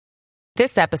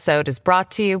This episode is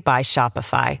brought to you by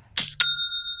Shopify.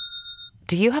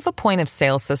 Do you have a point of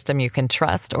sale system you can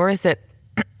trust, or is it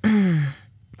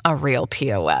a real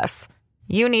POS?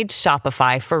 You need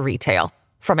Shopify for retail.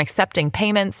 From accepting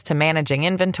payments to managing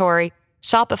inventory,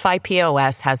 Shopify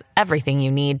POS has everything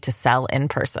you need to sell in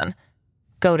person.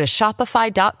 Go to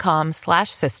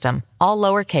shopify.com/system, all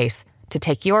lowercase, to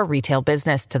take your retail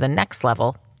business to the next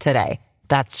level today.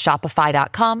 That's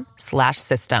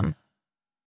shopify.com/system.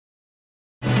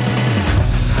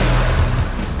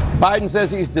 Biden says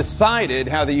he's decided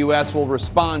how the U.S. will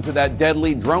respond to that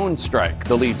deadly drone strike.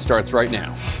 The lead starts right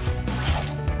now.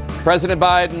 President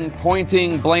Biden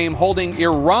holding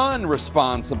Iran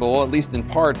responsible, at least in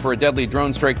part, for a deadly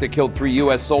drone strike that killed 3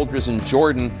 U.S. soldiers in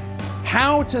Jordan.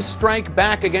 How to strike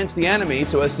back against the enemy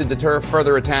so as to deter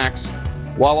further attacks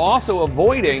while also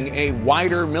avoiding a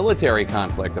wider military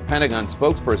conflict. A Pentagon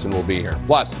spokesperson will be here.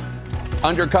 Plus,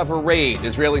 undercover raid,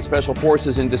 Israeli special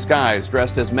forces in disguise,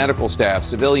 dressed as medical staff,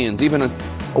 civilians, even a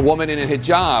woman in a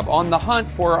hijab, on the hunt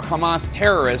for Hamas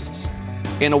terrorists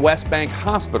in a West Bank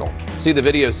hospital. See the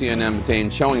video CNN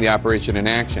obtained showing the operation in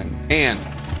action. And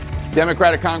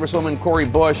Democratic Congresswoman Cori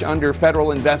Bush under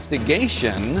federal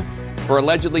investigation for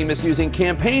allegedly misusing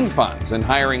campaign funds and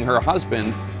hiring her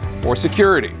husband for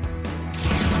security.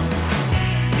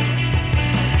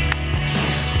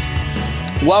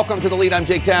 Welcome to The Lead. I'm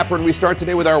Jake Tapper, and we start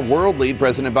today with our world lead.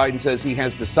 President Biden says he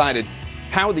has decided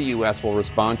how the U.S. will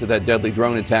respond to that deadly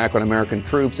drone attack on American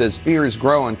troops as fears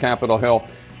grow on Capitol Hill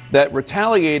that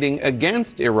retaliating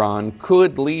against Iran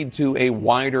could lead to a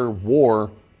wider war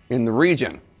in the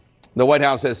region. The White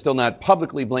House has still not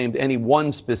publicly blamed any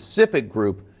one specific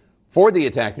group for the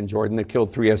attack in Jordan that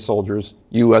killed 3 U.S. soldiers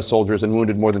and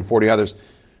wounded more than 40 others.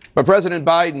 But President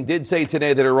Biden did say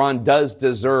today that Iran does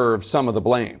deserve some of the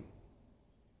blame.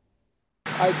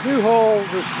 I do hold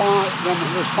them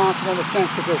responsible in the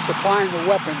sense that they're supplying the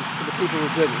weapons to the people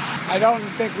who did it. I don't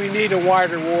think we need a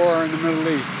wider war in the Middle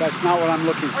East. That's not what I'm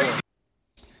looking for.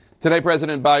 Today,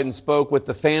 President Biden spoke with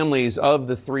the families of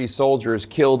the 3 soldiers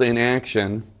killed in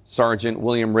action: Sergeant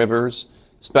William Rivers,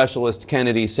 Specialist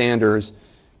Kennedy Sanders,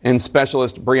 and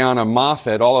Specialist Breonna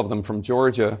Moffett, all of them from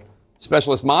Georgia.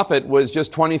 Specialist Moffett was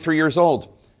just 23 years old.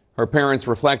 Her parents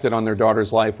reflected on their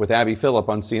daughter's life with Abby Phillip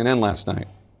on CNN last night.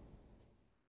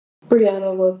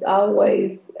 Breonna was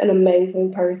always an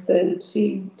amazing person.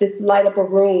 She just light up a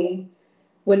room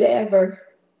whenever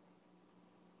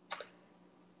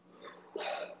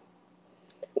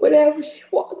she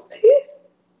walks in.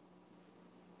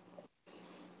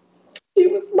 She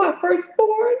was my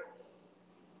firstborn,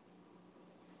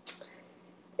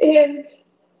 and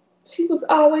she was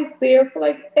always there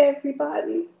for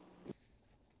everybody.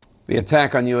 The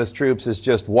attack on U.S. troops is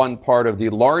just one part of the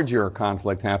larger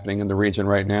conflict happening in the region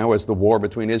right now as the war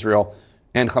between Israel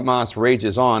and Hamas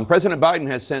rages on. President Biden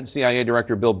has sent CIA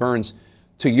Director Bill Burns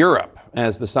to Europe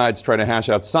as the sides try to hash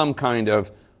out some kind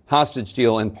of hostage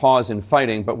deal and pause in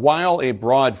fighting. But while a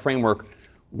broad framework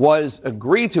was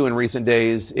agreed to in recent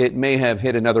days, it may have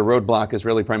hit another roadblock.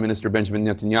 Israeli Prime Minister Benjamin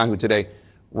Netanyahu today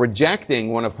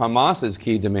rejecting one of Hamas's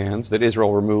key demands, that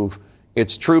Israel remove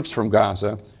its troops from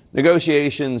Gaza.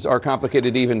 Negotiations are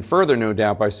complicated even further, no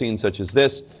doubt, by scenes such as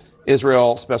this.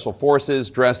 Israel special forces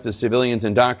dressed as civilians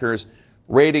and doctors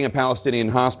raiding a Palestinian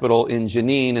hospital in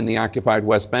Jenin in the occupied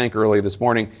West Bank early this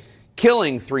morning,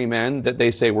 killing 3 men that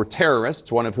they say were terrorists,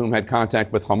 one of whom had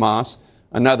contact with Hamas,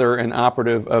 another an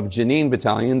operative of Jenin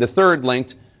Battalion, the third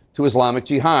linked to Islamic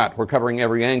Jihad. We're covering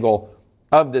every angle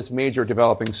of this major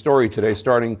developing story today,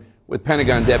 starting with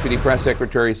Pentagon Deputy Press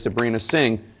Secretary Sabrina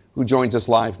Singh, who joins us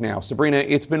live now. Sabrina,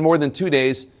 it's been more than 2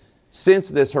 days since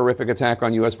this horrific attack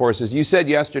on U.S. forces. You said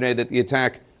yesterday that the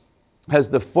attack has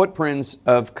the footprints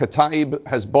of Kataib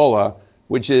Hezbollah,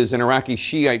 which is an Iraqi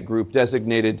Shiite group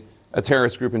designated a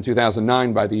terrorist group in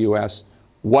 2009 by the U.S.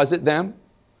 Was it them?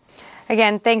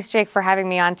 Again, thanks, Jake, for having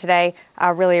me on today. I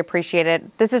really appreciate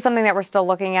it. This is something that we're still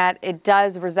looking at. It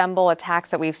does resemble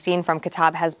attacks that we've seen from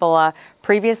Kataib Hezbollah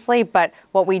previously, but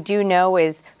what we do know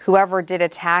is whoever did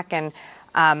attack and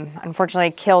unfortunately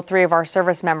kill 3 of our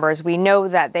service members, we know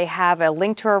that they have a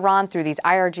link to Iran through these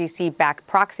IRGC-backed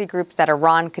proxy groups that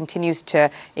Iran continues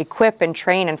to equip and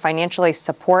train and financially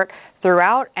support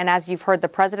throughout. And as you've heard the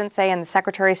president say and the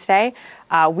secretary say,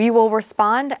 we will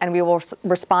respond, and we will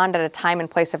respond at a time and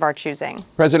place of our choosing.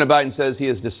 President Biden says he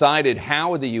has decided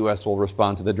how the U.S. will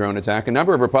respond to the drone attack. A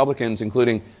number of Republicans,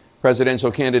 including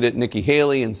presidential candidate Nikki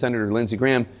Haley and Senator Lindsey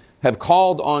Graham, have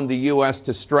called on the U.S.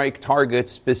 to strike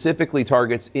targets, specifically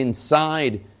targets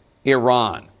inside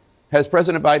Iran. Has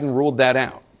President Biden ruled that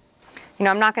out?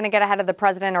 I'm not going to get ahead of the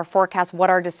president or forecast what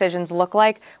our decisions look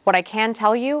like. What I can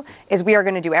tell you is we are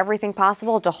going to do everything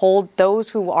possible to hold those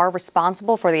who are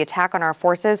responsible for the attack on our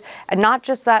forces, and not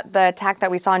just the attack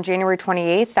that we saw on January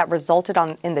 28th that resulted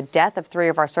in the death of 3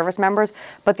 of our service members,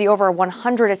 but the over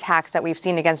 100 attacks that we've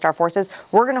seen against our forces.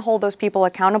 We're going to hold those people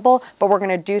accountable, but we're going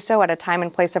to do so at a time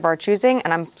and place of our choosing,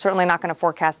 and I'm certainly not going to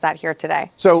forecast that here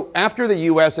today. So after the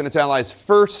U.S. and its allies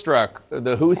first struck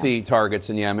the Houthi targets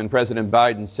in Yemen, President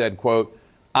Biden said, quote,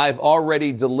 "I've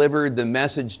already delivered the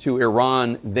message to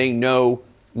Iran. They know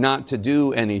not to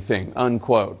do anything,"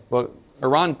 unquote. Well,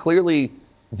 Iran clearly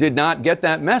did not get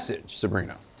that message,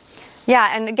 Sabrina.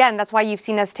 Yeah, and again, that's why you've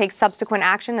seen us take subsequent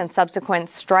action and subsequent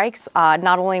strikes,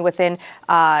 not only within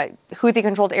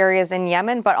Houthi-controlled areas in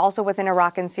Yemen, but also within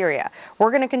Iraq and Syria. We're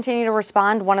going to continue to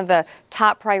respond. One of the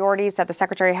top priorities that the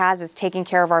Secretary has is taking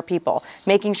care of our people,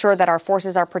 making sure that our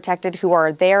forces are protected who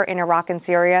are there in Iraq and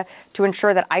Syria, to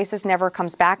ensure that ISIS never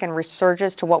comes back and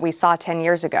resurges to what we saw 10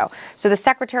 years ago. So the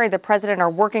Secretary, the President are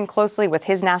working closely with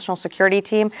his national security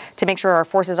team to make sure our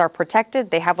forces are protected,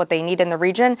 they have what they need in the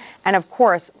region, and of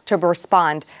course, to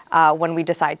respond when we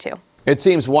decide to. It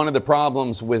seems one of the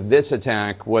problems with this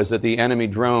attack was that the enemy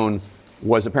drone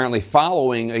was apparently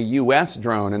following a U.S.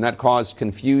 drone, and that caused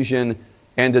confusion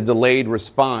and a delayed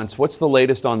response. What's the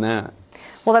latest on that?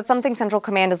 Well, that's something Central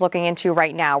Command is looking into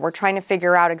right now. We're trying to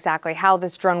figure out exactly how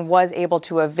this drone was able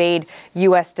to evade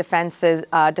U.S. defenses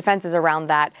around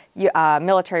that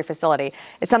military facility.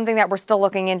 It's something that we're still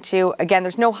looking into. Again,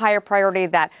 there's no higher priority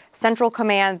that Central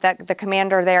Command, that the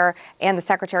commander there and the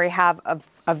Secretary have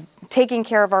of taking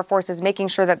care of our forces, making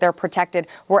sure that they're protected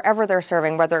wherever they're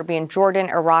serving, whether it be in Jordan,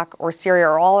 Iraq, or Syria,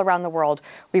 or all around the world.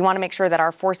 We want to make sure that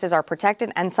our forces are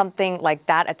protected, and something like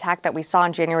that attack that we saw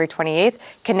on January 28th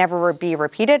can never be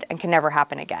repeated and can never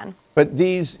happen again. But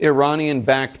these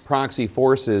Iranian-backed proxy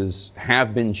forces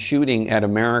have been shooting at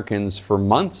Americans for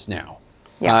months now,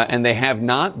 and they have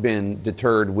not been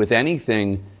deterred with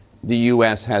anything the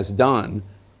U.S. has done.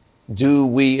 Do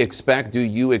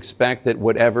you expect that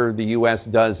whatever the U.S.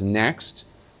 does next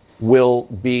will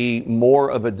be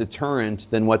more of a deterrent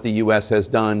than what the U.S. has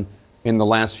done in the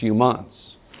last few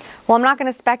months? Well, I'm not going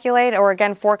to speculate or,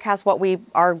 again, forecast what we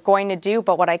are going to do.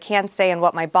 But what I can say, and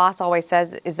what my boss always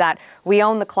says, is that we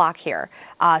own the clock here.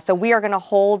 So we are going to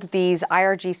hold these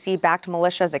IRGC-backed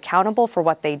militias accountable for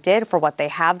what they did, for what they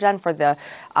have done, for the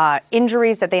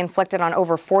injuries that they inflicted on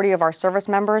over 40 of our service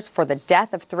members, for the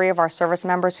death of 3 of our service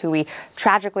members who we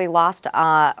tragically lost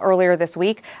earlier this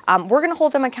week. We're going to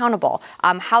hold them accountable.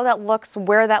 How that looks,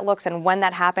 where that looks, and when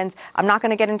that happens, I'm not going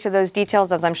to get into those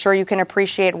details, as I'm sure you can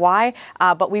appreciate why.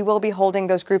 But we will be holding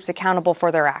those groups accountable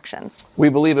for their actions. We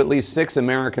believe at least 6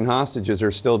 American hostages are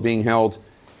still being held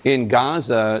in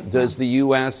Gaza. Does the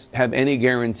U.S. have any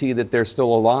guarantee that they're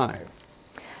still alive?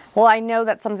 Well, I know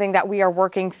that's something that we are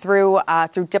working through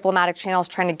diplomatic channels,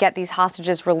 trying to get these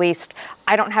hostages released.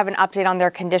 I don't have an update on their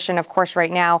condition, of course,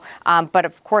 right now. But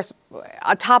of course,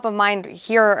 top of mind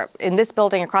here in this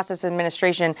building, across this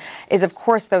administration, is, of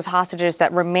course, those hostages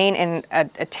that remain in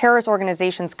a terrorist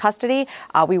organization's custody.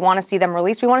 We want to see them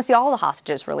released. We want to see all the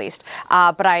hostages released.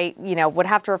 But I, would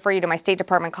have to refer you to my State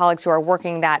Department colleagues who are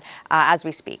working that as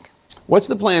we speak. What's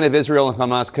the plan if Israel and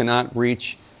Hamas cannot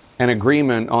reach an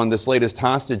agreement on this latest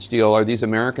hostage deal? Are these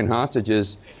American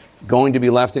hostages going to be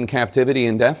left in captivity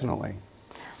indefinitely?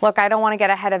 Look, I don't want to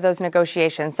get ahead of those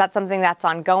negotiations. That's something that's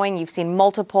ongoing. You've seen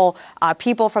multiple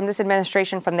people from this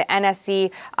administration, from the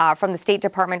NSC, from the State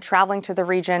Department traveling to the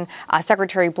region.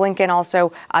 Secretary Blinken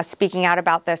also speaking out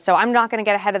about this. So I'm not going to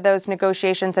get ahead of those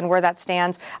negotiations and where that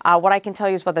stands. What I can tell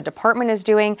you is what the department is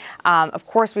doing. Of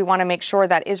course, we want to make sure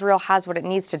that Israel has what it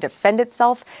needs to defend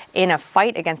itself in a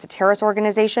fight against a terrorist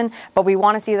organization. But we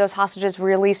want to see those hostages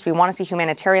released. We want to see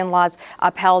humanitarian laws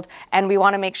upheld. And we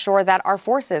want to make sure that our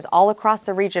forces all across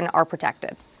the region are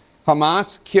protected.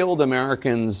 Hamas killed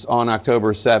Americans on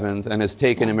October 7th and has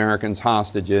taken Americans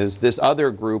hostages. This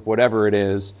other group, whatever it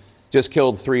is, just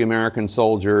killed 3 American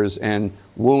soldiers and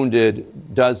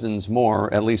wounded dozens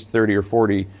more, at least 30 or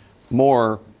 40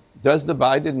 more. Does the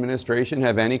Biden administration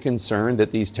have any concern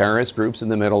that these terrorist groups in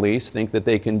the Middle East think that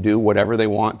they can do whatever they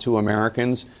want to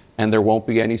Americans and there won't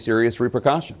be any serious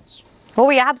repercussions? Well,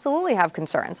 we absolutely have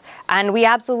concerns, and we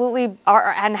absolutely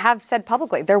are and have said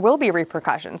publicly there will be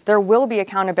repercussions. There will be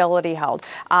accountability held.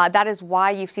 That is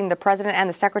why you've seen the president and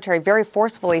the secretary very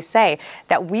forcefully say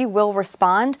that we will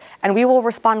respond, and we will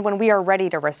respond when we are ready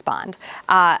to respond.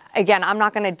 Again, I'm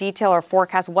not going to detail or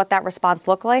forecast what that response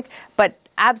looked like, but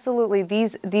absolutely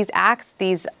these acts,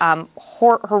 these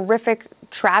horrific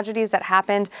tragedies that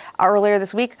happened earlier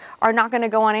this week are not going to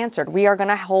go unanswered. We are going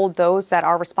to hold those that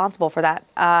are responsible for that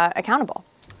accountable.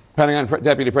 Pentagon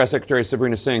Deputy Press Secretary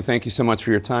Sabrina Singh, thank you so much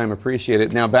for your time. Appreciate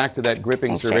it. Now back to that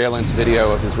gripping surveillance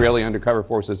video of Israeli undercover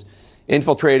forces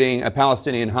infiltrating a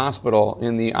Palestinian hospital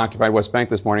in the occupied West Bank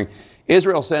this morning.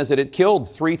 Israel says that it killed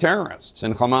 3 terrorists,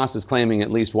 and Hamas is claiming at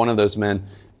least one of those men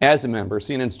as a member.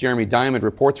 CNN's Jeremy Diamond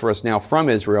reports for us now from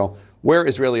Israel, where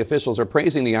Israeli officials are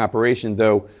praising the operation,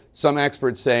 though some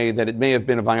experts say that it may have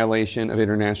been a violation of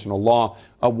international law.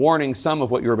 A warning, some of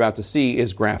what you're about to see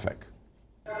is graphic.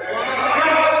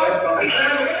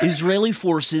 Israeli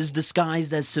forces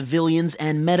disguised as civilians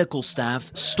and medical staff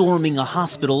storming a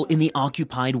hospital in the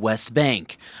occupied West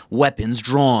Bank, weapons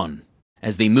drawn.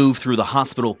 As they move through the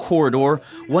hospital corridor,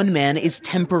 one man is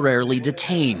temporarily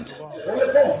detained.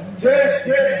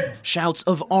 Shouts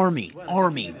of "Army,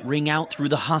 Army" ring out through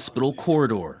the hospital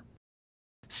corridor.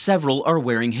 Several are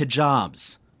wearing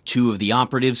hijabs. 2 of the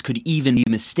operatives could even be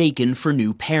mistaken for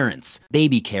new parents,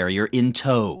 baby carrier in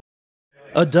tow.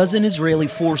 A dozen Israeli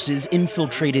forces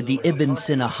infiltrated the Ibn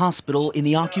Sina hospital in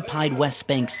the occupied West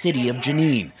Bank city of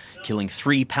Jenin, killing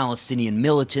 3 Palestinian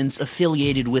militants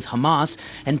affiliated with Hamas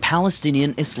and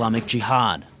Palestinian Islamic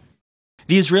Jihad.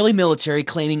 The Israeli military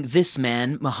claiming this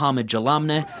man, Mohammed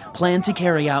Jalamneh, planned to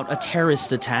carry out a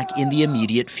terrorist attack in the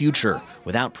immediate future,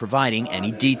 without providing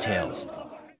any details.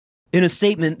 In a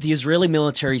statement, the Israeli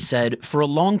military said, for a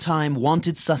long time,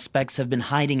 wanted suspects have been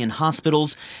hiding in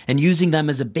hospitals and using them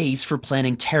as a base for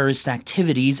planning terrorist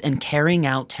activities and carrying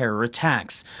out terror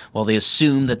attacks, while they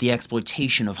assume that the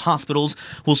exploitation of hospitals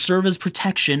will serve as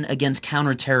protection against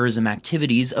counterterrorism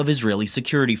activities of Israeli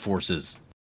security forces.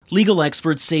 Legal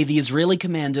experts say the Israeli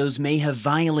commandos may have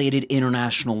violated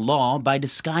international law by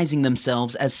disguising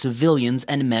themselves as civilians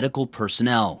and medical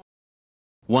personnel.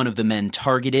 One of the men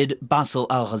targeted, Basel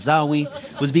al-Ghazawi,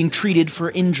 was being treated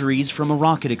for injuries from a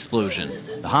rocket explosion.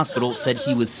 The hospital said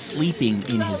he was sleeping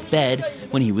in his bed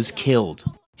when he was killed.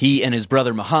 He and his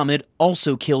brother Mohammed,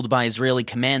 also killed by Israeli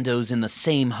commandos in the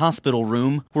same hospital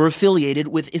room, were affiliated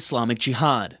with Islamic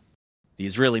Jihad. The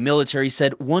Israeli military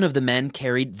said one of the men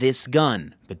carried this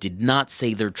gun, but did not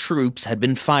say their troops had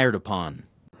been fired upon.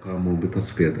 They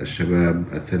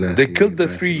killed the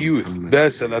 3 youth,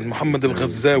 Basel and Mohammed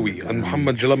al-Ghazawi and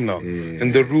Mohammed Jalamneh,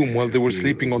 in their room while they were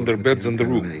sleeping on their beds in the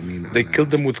room. They killed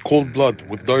them with cold blood,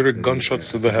 with direct gunshots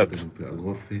to the head.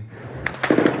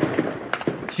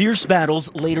 Fierce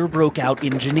battles later broke out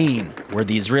in Jenin, where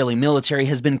the Israeli military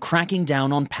has been cracking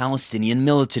down on Palestinian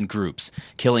militant groups,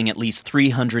 killing at least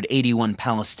 381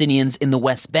 Palestinians in the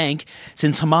West Bank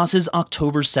since Hamas's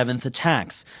October 7th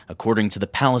attacks, according to the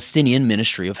Palestinian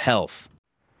Ministry of Health.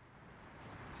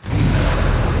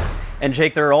 And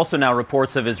Jake, there are also now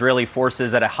reports of Israeli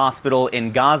forces at a hospital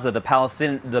in Gaza. The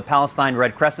Palestine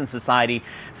Red Crescent Society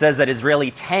says that Israeli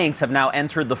tanks have now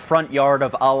entered the front yard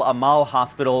of Al Amal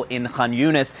Hospital in Khan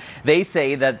Younis. They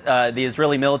say that the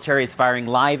Israeli military is firing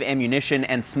live ammunition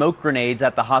and smoke grenades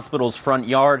at the hospital's front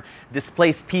yard.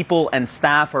 Displaced people and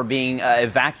staff are being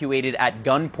evacuated at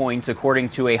gunpoint, according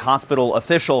to a hospital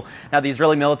official. Now, the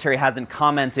Israeli military hasn't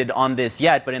commented on this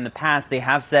yet, but in the past they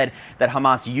have said that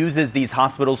Hamas uses these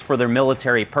hospitals for their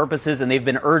military purposes, and they've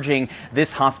been urging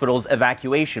this hospital's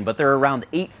evacuation. But there are around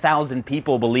 8,000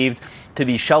 people believed to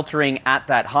be sheltering at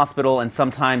that hospital, and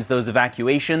sometimes those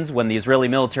evacuations, when the Israeli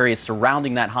military is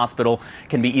surrounding that hospital,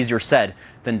 can be easier said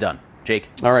than done. Jake.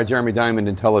 All right, Jeremy Diamond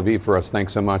in Tel Aviv for us.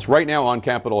 Thanks so much. Right now on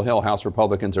Capitol Hill, House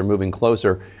Republicans are moving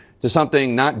closer to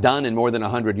something not done in more than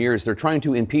 100 years. They're trying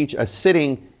to impeach a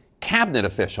sitting cabinet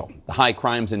official. The high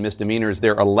crimes and misdemeanors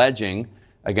they're alleging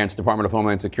against Department of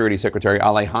Homeland Security Secretary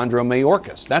Alejandro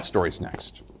Mayorkas. That story's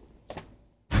next.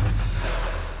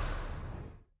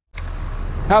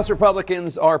 House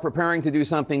Republicans are preparing to do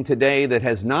something today that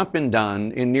has not been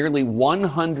done in nearly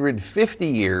 150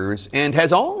 years and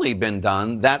has only been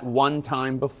done that one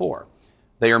time before.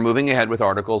 They are moving ahead with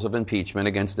articles of impeachment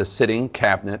against a sitting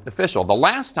cabinet official. The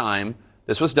last time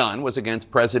this was done was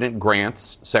against President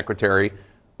Grant's Secretary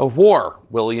of War,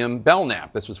 William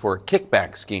Belknap. This was for a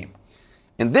kickback scheme.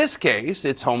 In this case,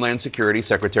 it's Homeland Security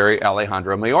Secretary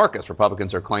Alejandro Mayorkas.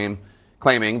 Republicans are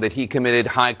claiming that he committed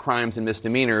high crimes and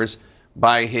misdemeanors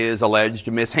by his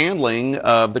alleged mishandling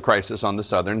of the crisis on the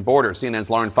southern border.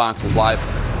 CNN's Lauren Fox is live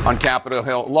on Capitol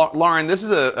Hill. Lauren, this is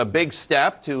a big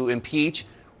step to impeach.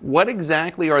 What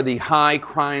exactly are the high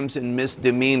crimes and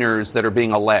misdemeanors that are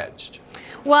being alleged?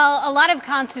 Well, a lot of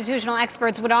constitutional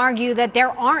experts would argue that there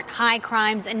aren't high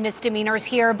crimes and misdemeanors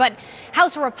here, but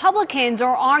House Republicans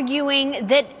are arguing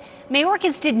that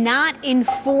Mayorkas did not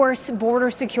enforce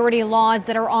border security laws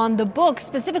that are on the books,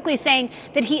 specifically saying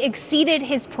that he exceeded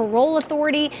his parole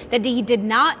authority, that he did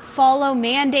not follow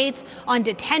mandates on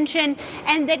detention,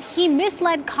 and that he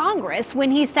misled Congress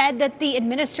when he said that the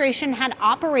administration had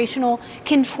operational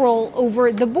control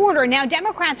over the border. Now,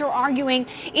 Democrats are arguing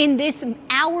in this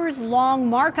hours-long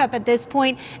markup at this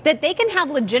point that they can have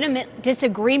legitimate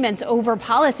disagreements over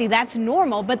policy. That's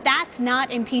normal, but that's not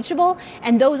impeachable,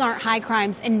 and those aren't high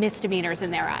crimes and misdemeanors in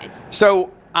their eyes.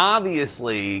 So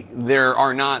obviously there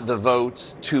are not the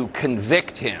votes to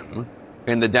convict him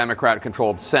in the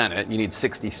Democrat-controlled Senate. You need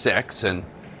 66, and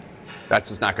that's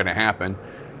just not going to happen.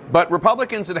 But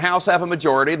Republicans in the House have a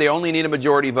majority. They only need a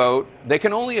majority vote. They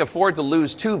can only afford to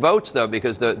lose 2 votes, though,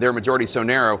 because their majority is so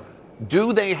narrow.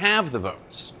 Do they have the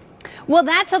votes? Well,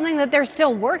 that's something that they're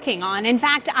still working on. In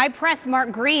fact, I pressed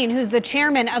Mark Green, who's the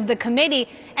chairman of the committee,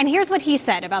 and here's what he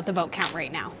said about the vote count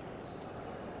right now.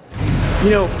 You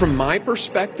know, from my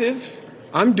perspective,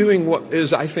 I'm doing what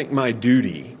is, I think, my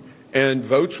duty, and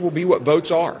votes will be what votes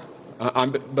are.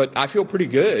 But I feel pretty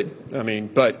good. I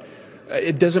mean, but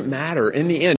it doesn't matter in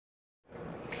the end.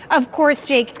 Of course,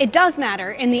 Jake, it does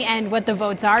matter in the end what the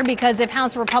votes are, because if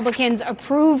House Republicans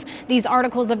approve these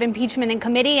articles of impeachment in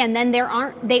committee and then they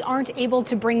aren't able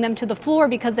to bring them to the floor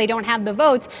because they don't have the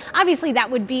votes, obviously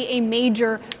that would be a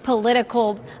major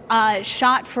political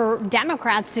shot for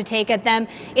Democrats to take at them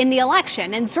in the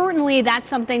election. And certainly that's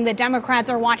something that Democrats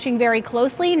are watching very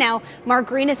closely. Now, Mark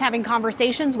Green is having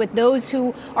conversations with those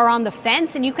who are on the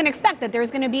fence, and you can expect that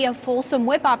there's going to be a fulsome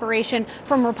whip operation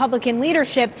from Republican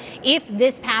leadership if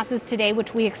this passes today,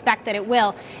 which we expect that it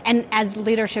will, and as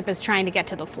leadership is trying to get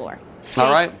to the floor.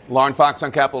 All right. Lauren Fox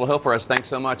on Capitol Hill for us. Thanks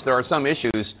so much. There are some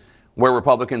issues where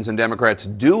Republicans and Democrats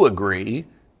do agree.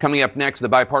 Coming up next, the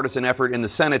bipartisan effort in the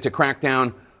Senate to crack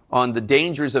down on the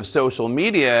dangers of social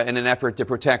media in an effort to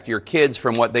protect your kids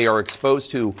from what they are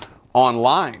exposed to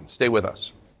online. Stay with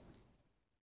us.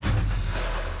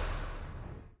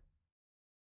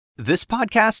 This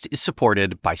podcast is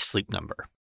supported by Sleep Number.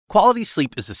 Quality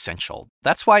sleep is essential.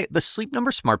 That's why the Sleep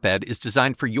Number Smart Bed is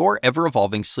designed for your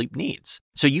ever-evolving sleep needs,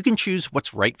 so you can choose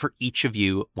what's right for each of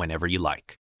you whenever you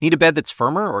like. Need a bed that's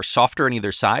firmer or softer on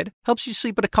either side? Helps you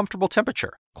sleep at a comfortable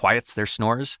temperature. Quiets their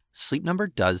snores? Sleep Number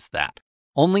does that.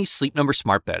 Only Sleep Number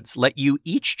Smart Beds let you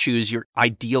each choose your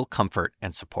ideal comfort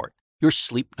and support, your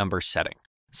Sleep Number setting.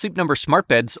 Sleep Number Smart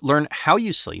Beds learn how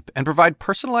you sleep and provide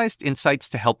personalized insights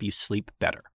to help you sleep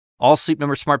better. All Sleep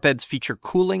Number Smart Beds feature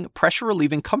cooling,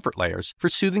 pressure-relieving comfort layers for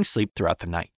soothing sleep throughout the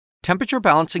night.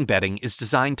 Temperature-balancing bedding is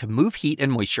designed to move heat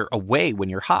and moisture away when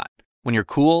you're hot. When you're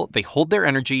cool, they hold their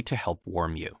energy to help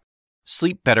warm you.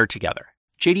 Sleep better together.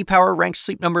 J.D. Power ranks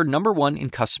Sleep Number #1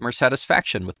 in customer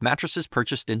satisfaction with mattresses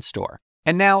purchased in-store.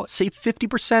 And now, save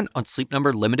 50% on Sleep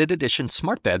Number limited edition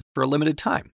smart beds for a limited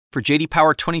time. For J.D.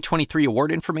 Power 2023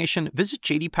 award information, visit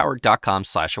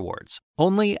jdpower.com/awards.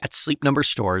 Only at Sleep Number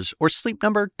stores or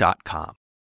sleepnumber.com.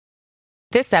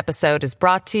 This episode is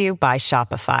brought to you by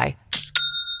Shopify.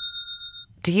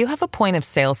 Do you have a point of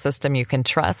sale system you can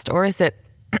trust, or is it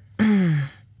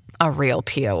a real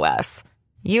POS?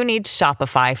 You need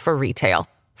Shopify for retail.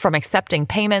 From accepting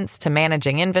payments to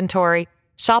managing inventory,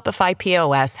 Shopify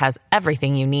POS has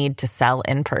everything you need to sell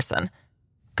in person.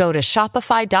 Go to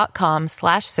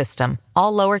shopify.com/system,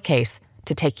 all lowercase,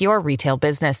 to take your retail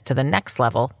business to the next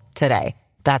level today.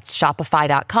 That's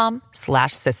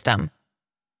shopify.com/system.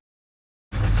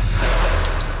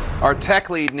 Our tech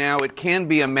lead now, it can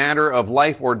be a matter of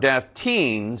life or death.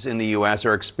 Teens in the U.S.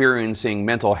 are experiencing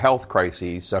mental health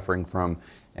crises, suffering from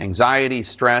anxiety,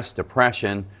 stress,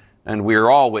 depression, and we're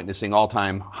all witnessing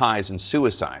all-time highs in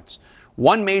suicides.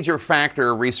 One major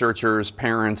factor researchers,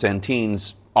 parents, and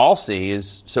teens all see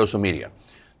is social media.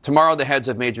 Tomorrow, the heads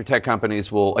of major tech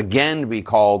companies will again be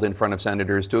called in front of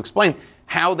senators to explain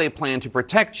how they plan to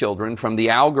protect children from the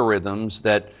algorithms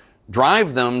that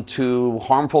drive them to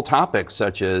harmful topics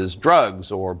such as drugs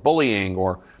or bullying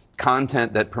or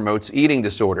content that promotes eating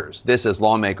disorders. This as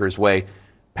lawmakers weigh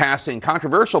passing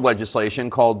controversial legislation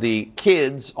called the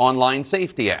Kids Online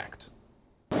Safety Act.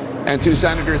 And 2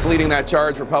 senators leading that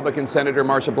charge, Republican Senator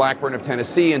Marsha Blackburn of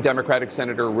Tennessee and Democratic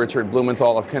Senator Richard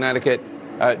Blumenthal of Connecticut,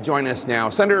 join us now.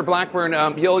 Senator Blackburn,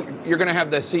 you're going to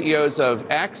have the CEOs of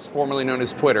X, formerly known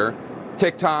as Twitter,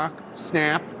 TikTok,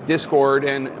 Snap, Discord,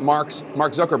 and Mark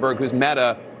Zuckerberg, whose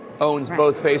Meta owns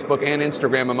both Facebook and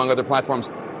Instagram, among other platforms.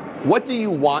 What do you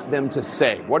want them to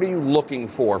say? What are you looking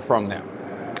for from them?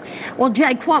 Well,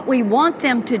 Jake, what we want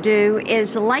them to do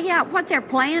is lay out what their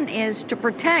plan is to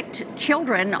protect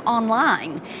children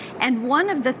online. And one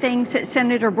of the things that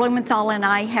Senator Blumenthal and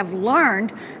I have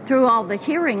learned through all the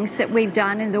hearings that we've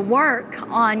done and the work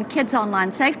on Kids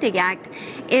Online Safety Act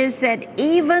is that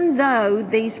even though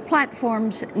these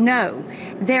platforms know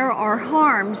there are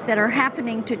harms that are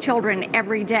happening to children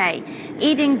every day,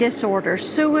 eating disorders,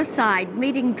 suicide,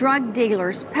 meeting drug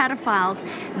dealers, pedophiles,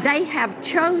 they have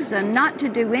chosen not to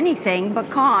do anything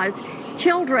because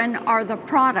children are the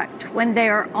product when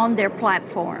they're on their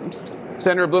platforms.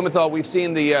 Senator Blumenthal, we've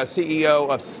seen the CEO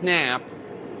of Snap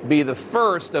be the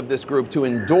first of this group to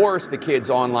endorse the Kids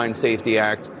Online Safety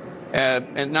Act.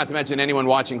 And not to mention anyone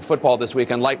watching football this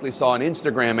weekend likely saw an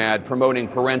Instagram ad promoting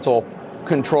parental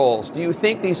controls. Do you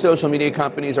think these social media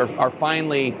companies are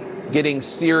finally getting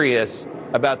serious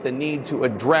about the need to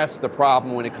address the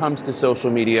problem when it comes to social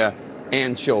media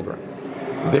and children?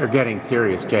 They're getting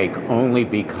serious, Jake, only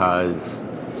because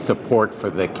support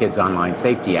for the Kids Online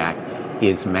Safety Act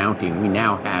is mounting. We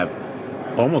now have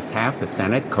almost half the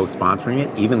Senate co-sponsoring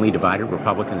it, evenly divided,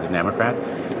 Republicans and Democrats.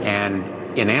 And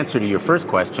in answer to your first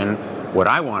question, what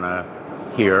I want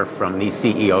to hear from these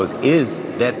CEOs is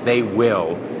that they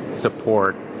will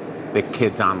support the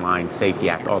Kids Online Safety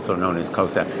Act, also known as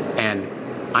KOSA. And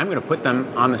I'm going to put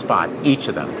them on the spot, each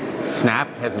of them. Snap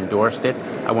has endorsed it.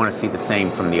 I want to see the same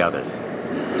from the others.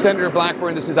 Senator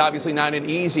Blackburn, this is obviously not an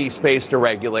easy space to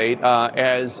regulate.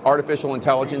 As artificial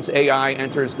intelligence, AI,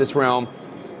 enters this realm,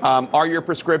 are your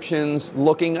prescriptions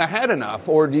looking ahead enough,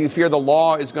 or do you fear the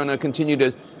law is going to continue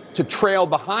to trail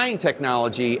behind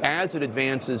technology as it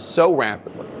advances so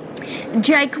rapidly?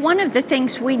 Jake, one of the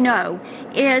things we know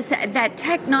is that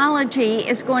technology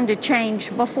is going to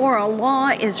change before a law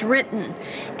is written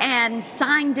and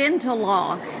signed into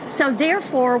law. So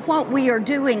therefore, what we are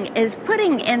doing is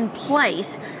putting in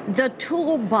place the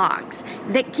toolbox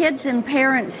that kids and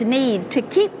parents need to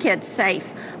keep kids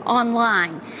safe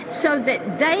online so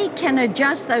that they can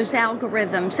adjust those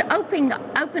algorithms,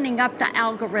 opening up the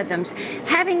algorithms,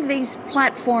 having these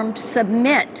platforms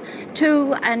submit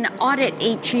to an audit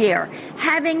each year,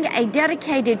 having a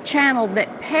dedicated channel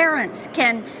that parents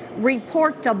can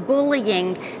report the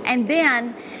bullying and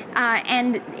then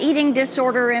and eating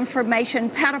disorder information,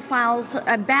 pedophiles,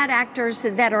 bad actors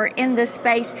that are in this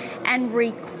space, and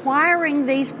requiring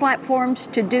these platforms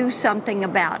to do something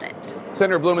about it.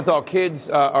 Senator Blumenthal, kids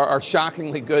are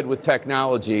shockingly good with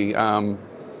technology.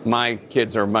 My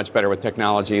kids are much better with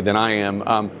technology than I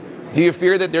am. Do you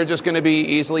fear that they're just going to be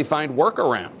easily find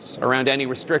workarounds around any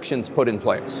restrictions put in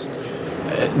place?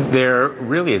 There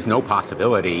really is no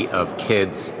possibility of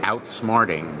kids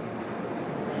outsmarting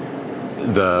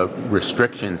the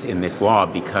restrictions in this law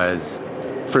because,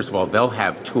 first of all, they'll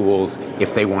have tools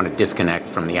if they want to disconnect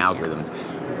from the algorithms.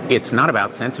 It's not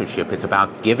about censorship. It's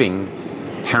about giving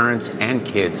parents and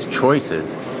kids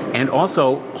choices and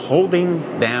also holding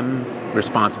them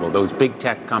responsible, those big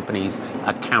tech companies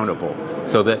accountable,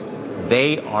 so that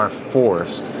they are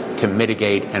forced to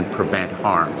mitigate and prevent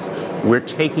harms. We're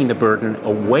taking the burden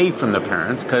away from the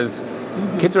parents because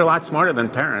kids are a lot smarter than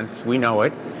parents, we know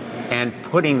it, and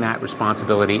putting that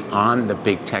responsibility on the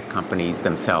big tech companies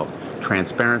themselves.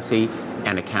 Transparency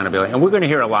and accountability. And we're going to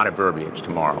hear a lot of verbiage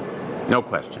tomorrow, no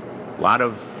question. A lot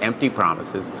of empty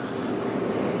promises.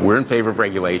 We're in favor of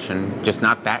regulation, just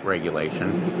not that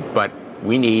regulation, but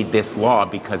we need this law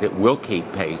because it will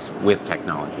keep pace with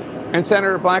technology. And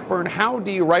Senator Blackburn, how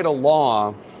do you write a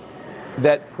law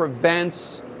that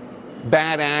prevents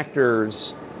bad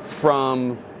actors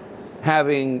from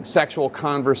having sexual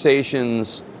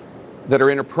conversations that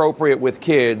are inappropriate with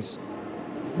kids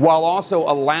while also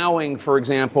allowing, for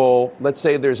example, let's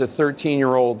say there's a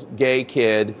 13-year-old gay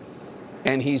kid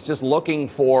and he's just looking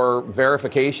for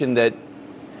verification that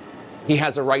he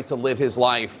has a right to live his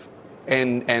life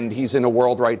and he's in a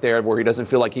world right there where he doesn't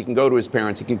feel like he can go to his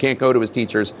parents, he can't go to his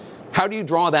teachers. How do you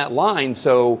draw that line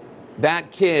so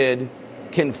that kid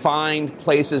can find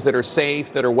places that are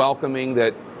safe, that are welcoming,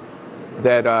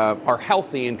 that are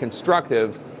healthy and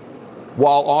constructive,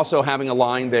 while also having a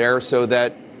line there so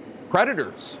that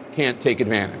predators can't take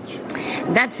advantage?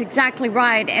 That's exactly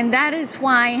right. And that is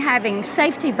why having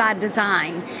safety by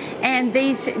design and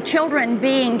these children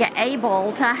being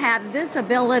able to have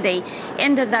visibility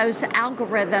into those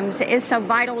algorithms is so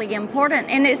vitally important.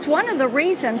 And it's one of the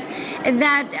reasons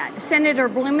that Senator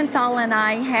Blumenthal and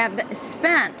I have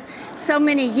spent so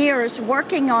many years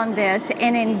working on this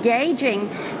and engaging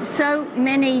so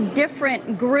many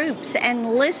different groups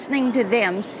and listening to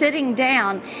them, sitting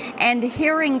down and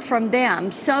hearing from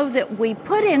them so that we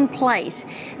put in place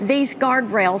these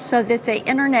guardrails so that the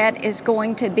internet is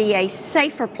going to be a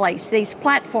safer place place. These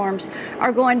platforms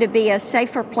are going to be a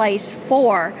safer place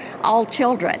for all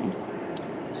children.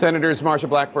 Senators Marsha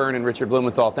Blackburn and Richard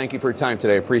Blumenthal, thank you for your time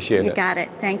today. Appreciate it. You got it.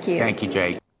 Thank you. Thank you,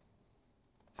 Jake.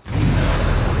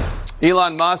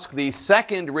 Elon Musk, the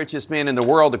second richest man in the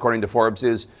world, according to Forbes,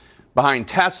 is behind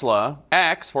Tesla,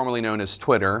 X, formerly known as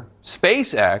Twitter,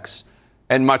 SpaceX,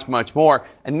 and much, much more.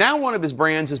 And now one of his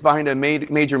brands is behind a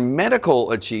major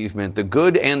medical achievement, the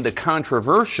good and the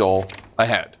controversial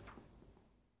ahead.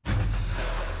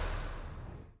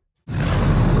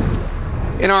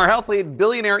 In our health lead,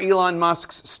 billionaire Elon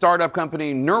Musk's startup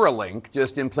company Neuralink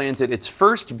just implanted its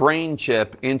first brain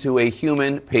chip into a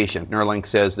human patient. Neuralink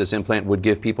says this implant would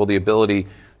give people the ability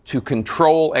to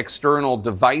control external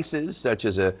devices such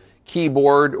as a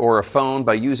keyboard or a phone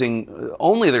by using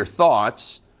only their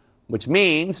thoughts, which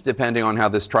means, depending on how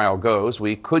this trial goes,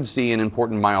 we could see an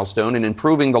important milestone in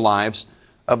improving the lives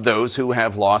of those who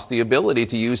have lost the ability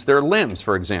to use their limbs,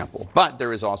 for example. But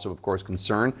there is also, of course,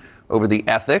 concern over the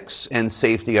ethics and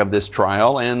safety of this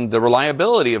trial and the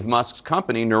reliability of Musk's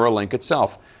company, Neuralink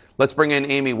itself. Let's bring in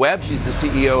Amy Webb. She's the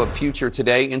CEO of Future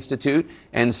Today Institute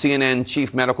and CNN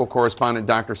chief medical correspondent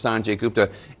Dr. Sanjay Gupta.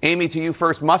 Amy, to you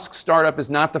first. Musk's startup is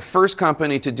not the first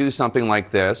company to do something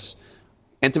like this.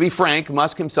 And to be frank,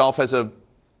 Musk himself has a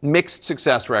mixed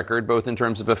success record, both in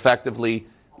terms of effectively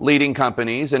leading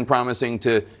companies and promising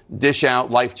to dish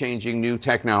out life-changing new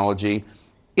technology.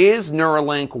 Is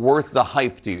Neuralink worth the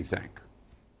hype, do you think?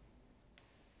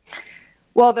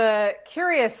 Well, the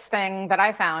curious thing that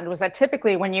I found was that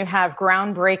typically when you have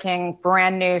groundbreaking,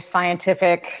 brand new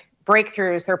scientific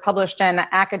breakthroughs, they're published in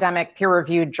academic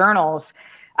peer-reviewed journals.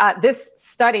 This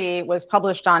study was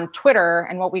published on Twitter,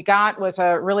 and what we got was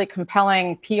a really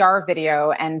compelling PR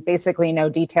video and basically no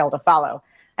detail to follow.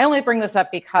 I only bring this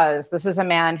up because this is a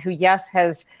man who, yes,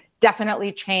 has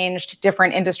definitely changed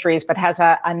different industries, but has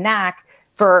a knack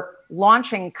for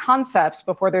launching concepts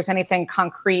before there's anything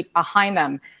concrete behind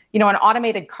them. You know, an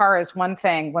automated car is one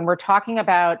thing. When we're talking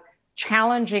about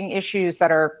challenging issues that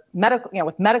are medical,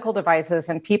 with medical devices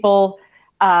and people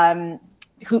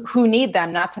who need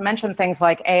them, not to mention things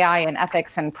like AI and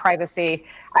ethics and privacy,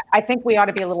 I think we ought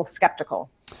to be a little skeptical.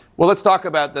 Well, let's talk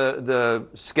about the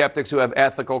skeptics who have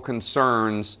ethical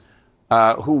concerns,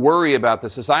 who worry about the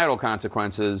societal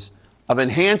consequences of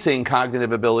enhancing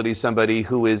cognitive ability somebody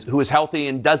who is healthy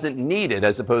and doesn't need it,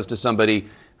 as opposed to somebody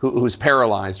who's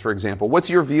paralyzed, for example. What's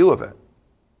your view of it?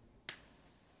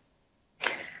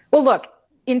 Well, look,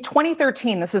 in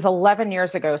 2013, this is 11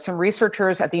 years ago, some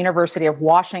researchers at the University of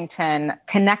Washington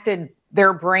connected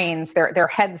their brains, their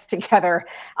heads together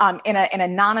in a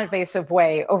non-invasive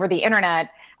way over the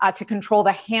internet to control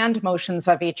the hand motions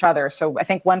of each other. So I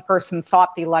think one person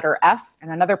thought the letter F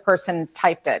and another person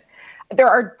typed it. There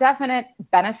are definite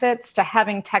benefits to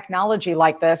having technology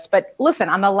like this. But listen,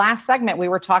 on the last segment, we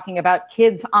were talking about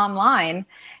kids online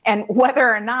and whether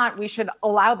or not we should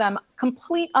allow them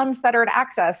complete unfettered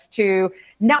access to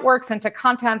networks and to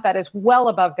content that is well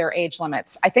above their age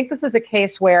limits. I think this is a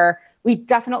case where we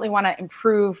definitely want to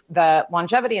improve the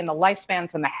longevity and the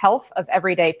lifespans and the health of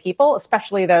everyday people,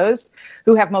 especially those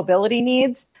who have mobility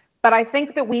needs. But I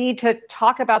think that we need to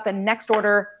talk about the next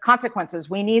order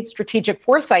consequences. We need strategic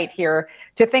foresight here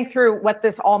to think through what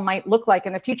this all might look like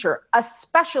in the future,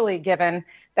 especially given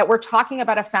that we're talking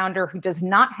about a founder who does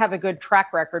not have a good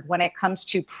track record when it comes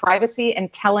to privacy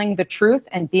and telling the truth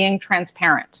and being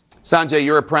transparent. Sanjay,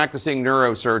 you're a practicing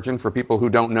neurosurgeon. For people who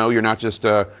don't know, you're not just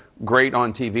great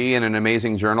on TV and an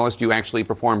amazing journalist. You actually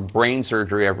perform brain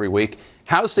surgery every week.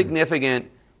 How significant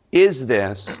is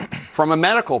this from a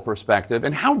medical perspective,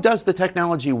 and how does the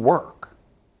technology work?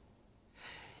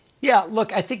 Yeah,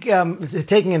 look, I think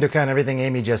taking into account everything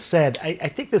Amy just said, I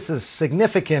think this is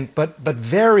significant, but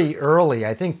very early.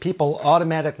 I think people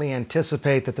automatically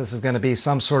anticipate that this is going to be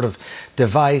some sort of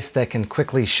device that can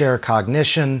quickly share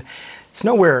cognition. It's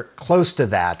nowhere close to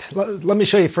that. Let me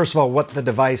show you, first of all, what the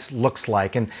device looks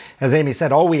like. And as Amy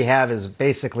said, all we have is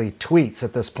basically tweets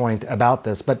at this point about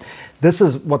this. But this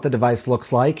is what the device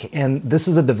looks like. And this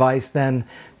is a device then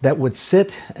that would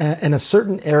sit in a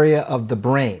certain area of the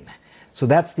brain. So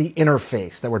that's the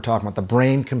interface that we're talking about, the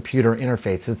brain-computer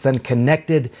interface. It's then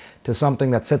connected to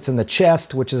something that sits in the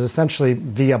chest, which is essentially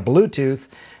via Bluetooth,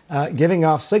 giving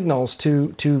off signals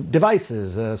to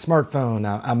devices, a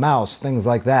smartphone, a mouse, things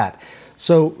like that.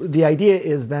 So the idea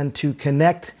is then to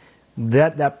connect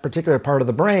that particular part of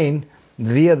the brain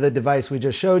via the device we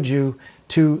just showed you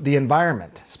to the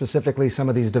environment, specifically some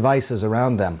of these devices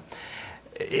around them.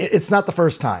 It's not the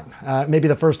first time, maybe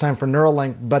the first time for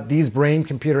Neuralink, but these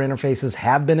brain-computer interfaces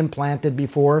have been implanted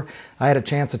before. I had a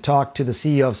chance to talk to the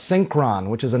CEO of Synchron,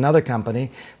 which is another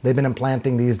company. They've been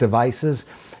implanting these devices.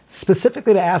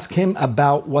 specifically to ask him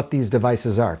about what these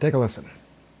devices are. Take a listen.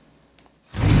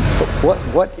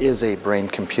 What is a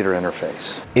brain-computer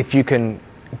interface? If you can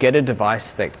get a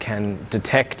device that can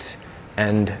detect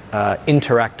and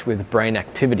interact with brain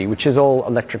activity, which is all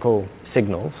electrical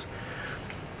signals,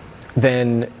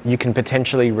 then you can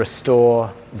potentially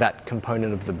restore that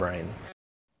component of the brain.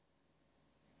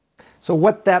 So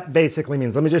what that basically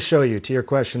means, let me just show you to your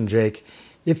question, Jake.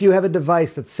 If you have a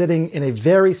device that's sitting in a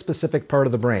very specific part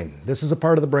of the brain, this is a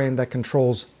part of the brain that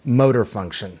controls motor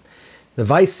function. The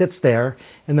device sits there,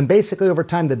 and then basically over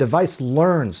time, the device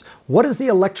learns what is the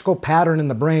electrical pattern in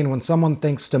the brain when someone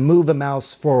thinks to move a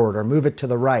mouse forward or move it to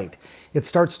the right. It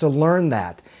starts to learn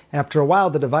that. After a while,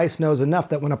 the device knows enough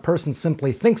that when a person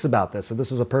simply thinks about this, so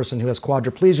this is a person who has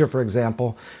quadriplegia, for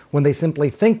example, when they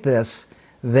simply think this,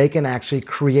 they can actually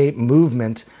create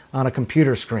movement on a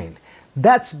computer screen.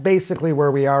 That's basically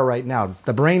where we are right now.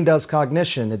 The brain does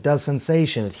cognition, it does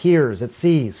sensation, it hears, it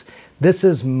sees. This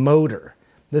is motor.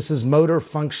 This is motor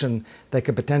function that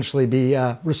could potentially be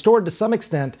restored to some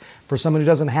extent for someone who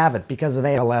doesn't have it because of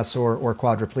ALS or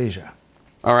quadriplegia.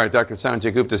 All right, Dr.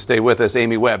 Sanjay Gupta, stay with us.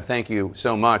 Amy Webb, thank you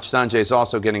so much. Sanjay is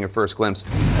also getting a first glimpse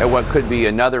at what could be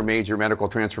another major medical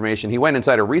transformation. He went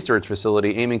inside a research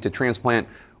facility aiming to transplant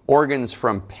organs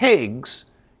from pigs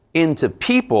into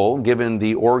people, given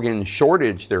the organ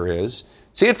shortage there is.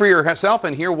 See it for yourself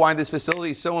and hear why this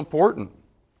facility is so important.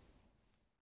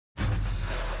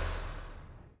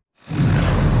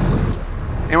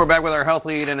 And we're back with our health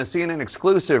lead and a CNN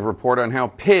exclusive report on how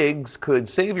pigs could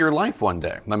save your life one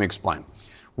day. Let me explain.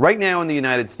 Right now in the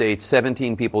United States,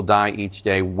 17 people die each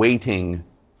day waiting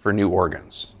for new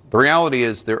organs. The reality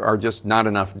is there are just not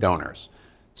enough donors.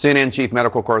 CNN chief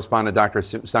medical correspondent Dr.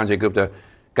 Sanjay Gupta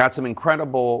got some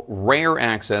incredible rare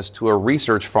access to a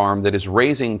research farm that is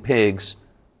raising pigs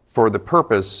for the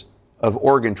purpose of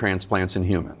organ transplants in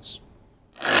humans.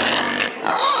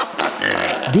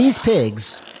 These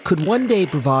pigs could one day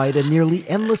provide a nearly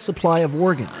endless supply of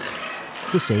organs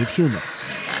to save humans.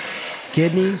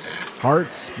 Kidneys,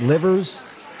 hearts, livers.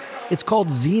 It's called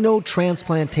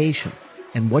xenotransplantation,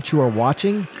 and what you are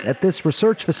watching at this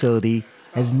research facility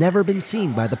has never been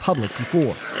seen by the public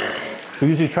before. We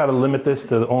usually try to limit this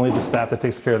to only the staff that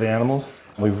takes care of the animals.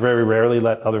 We very rarely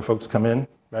let other folks come in.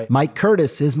 Right? Mike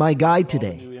Curtis is my guide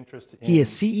today. He is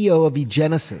CEO of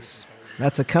eGenesis.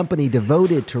 That's a company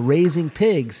devoted to raising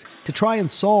pigs to try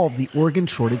and solve the organ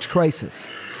shortage crisis.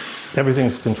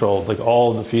 Everything's controlled. Like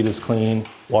all of the feed is clean,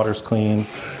 water's clean.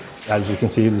 As you can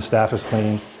see, the staff is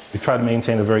clean. We try to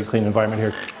maintain a very clean environment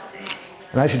here.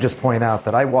 And I should just point out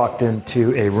that I walked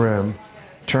into a room,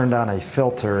 turned on a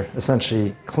filter,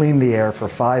 essentially cleaned the air for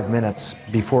 5 minutes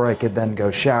before I could then go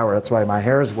shower. That's why my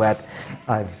hair is wet.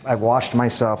 I've washed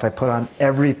myself. I put on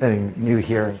everything new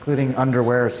here, including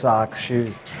underwear, socks,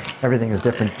 shoes. Everything is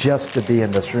different just to be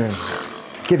in this room.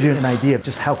 Gives you an idea of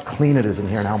just how clean it is in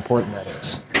here and how important that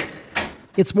is.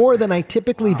 It's more than I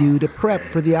typically do to prep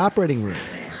for the operating room.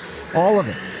 All of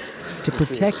it to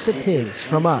protect the pigs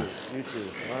from us.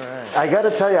 I got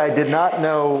to tell you, I did not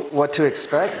know what to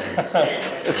expect.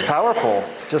 It's powerful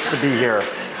just to be here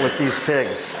with these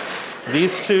pigs.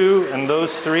 These two and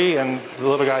those three and the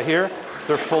little guy here,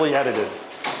 they're fully edited.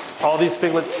 All these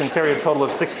piglets can carry a total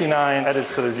of 69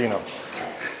 edits to their genome.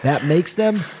 That makes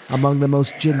them among the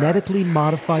most genetically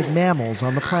modified mammals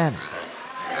on the planet.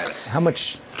 How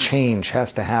much change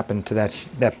has to happen to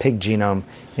that pig genome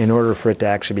in order for it to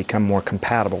actually become more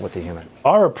compatible with the human?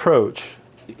 Our approach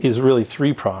is really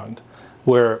three-pronged,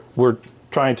 where we're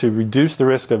trying to reduce the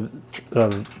risk of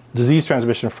disease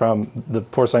transmission from the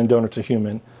porcine donor to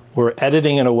human. We're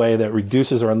editing in a way that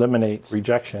reduces or eliminates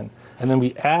rejection, and then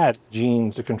we add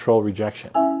genes to control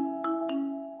rejection.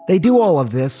 They do all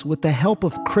of this with the help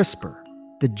of CRISPR,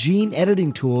 the gene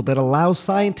editing tool that allows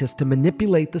scientists to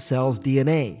manipulate the cell's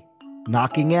DNA,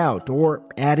 knocking out or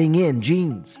adding in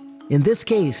genes, in this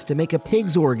case to make a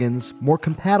pig's organs more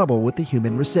compatible with the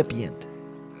human recipient.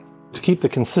 To keep the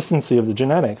consistency of the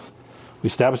genetics, we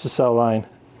establish the cell line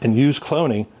and use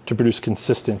cloning to produce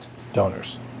consistent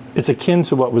donors. It's akin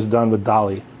to what was done with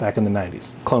Dolly back in the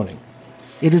 90s, cloning.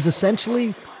 It is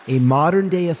essentially a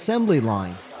modern-day assembly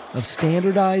line of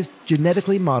standardized,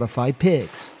 genetically modified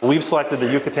pigs. We've selected the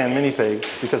Yucatan mini pig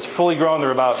because fully grown,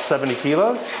 they're about 70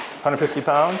 kilos, 150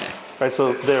 pounds, right?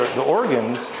 So the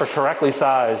organs are correctly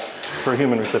sized for a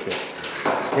human recipient.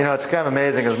 You know, it's kind of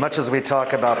amazing. As much as we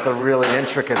talk about the really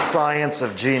intricate science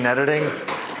of gene editing,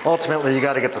 ultimately you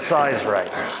got to get the size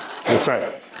right. That's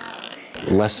right.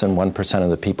 Less than 1% of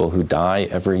the people who die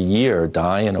every year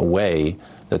die in a way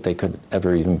that they could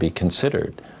ever even be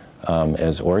considered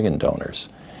as organ donors.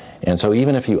 And so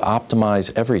even if you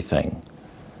optimize everything,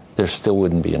 there still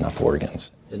wouldn't be enough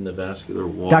organs. In the vascular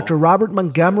wall. Dr. Robert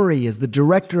Montgomery is the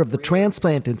director of the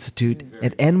Transplant Institute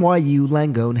at NYU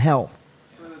Langone Health.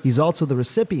 He's also the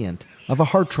recipient of a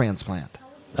heart transplant.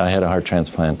 I had a heart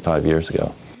transplant 5 years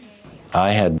ago.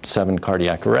 I had 7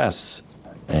 cardiac arrests,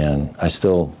 and I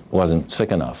still wasn't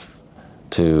sick enough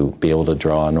to be able to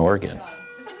draw an organ.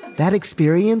 That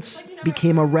experience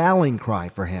became a rallying cry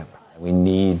for him. We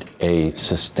need a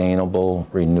sustainable,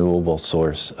 renewable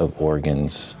source of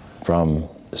organs from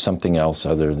something else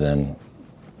other than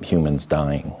humans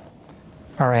dying.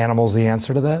 Are animals the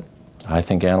answer to that? I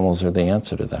think animals are the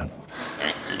answer to that.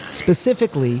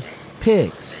 Specifically,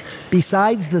 pigs.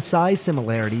 Besides the size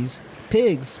similarities,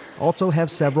 pigs also have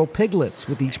several piglets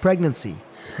with each pregnancy,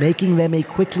 making them a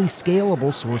quickly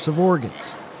scalable source of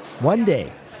organs. One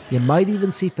day, you might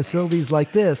even see facilities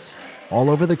like this all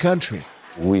over the country.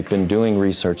 We've been doing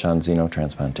research on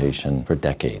xenotransplantation for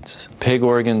decades. Pig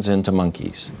organs into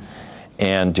monkeys,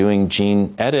 and doing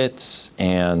gene edits,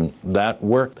 and that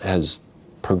work has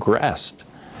progressed.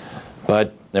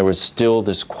 But there was still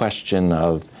this question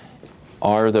of,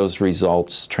 are those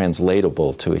results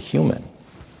translatable to a human?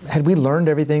 Had we learned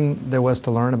everything there was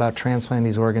to learn about transplanting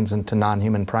these organs into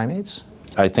non-human primates?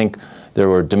 I think there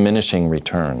were diminishing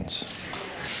returns.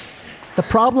 The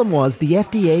problem was the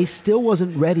FDA still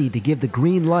wasn't ready to give the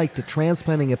green light to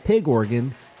transplanting a pig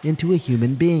organ into a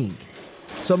human being.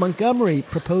 So Montgomery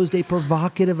proposed a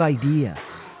provocative idea.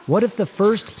 What if the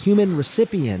first human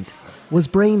recipient was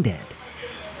brain dead?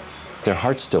 Their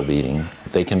heart's still beating.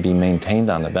 They can be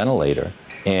maintained on a ventilator,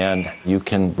 and you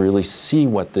can really see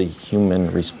what the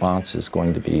human response is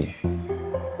going to be.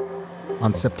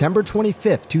 On September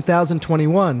 25,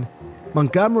 2021,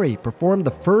 Montgomery performed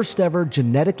the first ever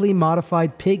genetically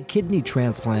modified pig kidney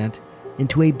transplant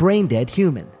into a brain-dead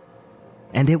human.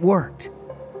 And it worked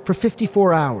for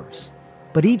 54 hours.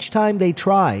 But each time they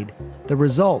tried, the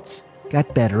results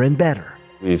got better and better.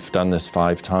 We've done this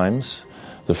 5 times.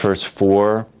 The first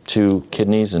 4, 2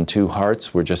 kidneys and 2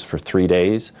 hearts were just for 3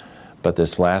 days, but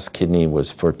this last kidney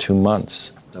was for 2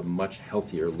 months. A much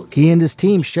healthier look. He and his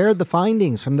team shared the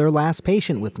findings from their last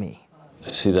patient with me.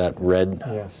 See that red?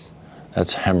 Yes.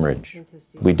 That's hemorrhage.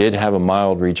 We did have a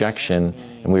mild rejection,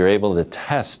 and we were able to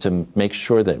test to make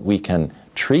sure that we can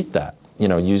treat that,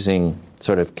 using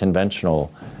sort of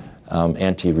conventional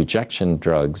anti-rejection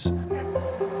drugs.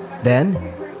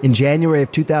 Then, in January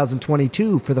of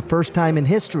 2022, for the first time in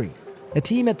history, a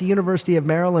team at the University of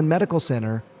Maryland Medical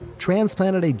Center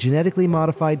transplanted a genetically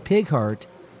modified pig heart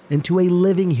into a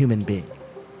living human being,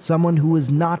 someone who was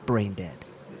not brain dead.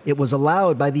 It was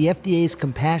allowed by the FDA's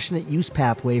compassionate use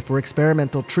pathway for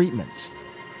experimental treatments,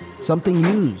 something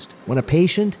used when a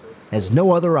patient has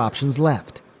no other options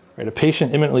left. Right, a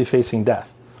patient imminently facing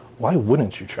death. Why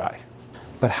wouldn't you try?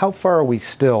 But how far are we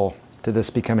still to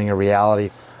this becoming a reality?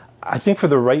 I think for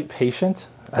the right patient,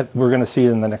 we're going to see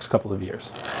it in the next couple of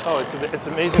years. Oh, it's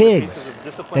amazing. Pigs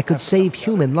that could save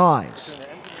human lives.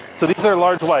 So these are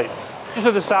large whites. These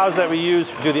are the sows that we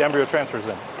use to do the embryo transfers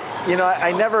in.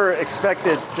 I never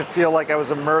expected to feel like I was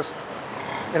immersed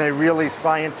in a really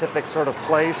scientific sort of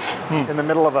place in the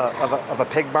middle of a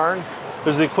pig barn.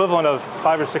 There's the equivalent of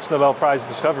 5 or 6 Nobel Prize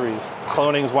discoveries.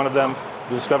 Cloning is one of them.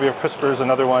 The discovery of CRISPR is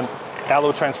another one.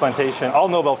 Allotransplantation, all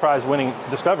Nobel Prize winning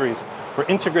discoveries. We're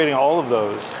integrating all of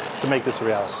those to make this a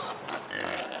reality.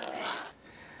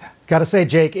 Got to say,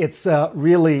 Jake, it's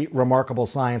really remarkable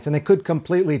science, and it could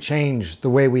completely change the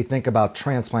way we think about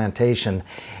transplantation.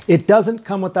 It doesn't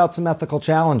come without some ethical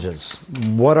challenges.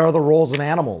 What are the roles of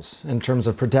animals in terms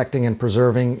of protecting and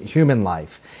preserving human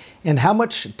life? And how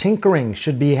much tinkering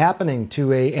should be happening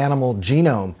to an animal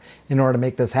genome in order to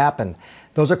make this happen?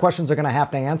 Those are questions they're going to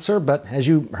have to answer, but as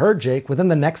you heard, Jake, within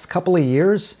the next couple of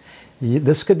years,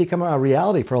 this could become a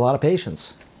reality for a lot of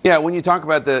patients. Yeah, when you talk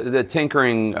about the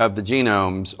tinkering of the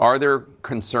genomes, are there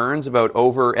concerns about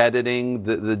over-editing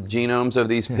the genomes of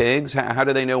these pigs? How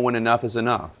do they know when enough is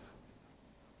enough?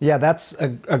 Yeah, that's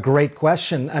a great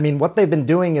question. I mean, what they've been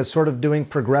doing is sort of doing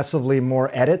progressively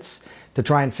more edits to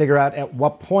try and figure out at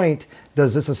what point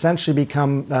does this essentially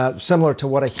become similar to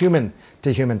what a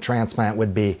human-to-human transplant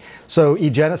would be. So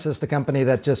eGenesis, the company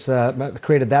that just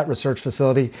created that research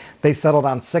facility, they settled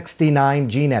on 69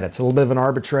 gene edits, a little bit of an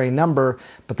arbitrary number,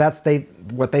 but that's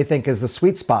what they think is the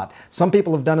sweet spot. Some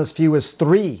people have done as few as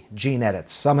 3 gene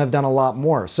edits. Some have done a lot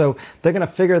more. So they're going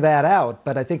to figure that out,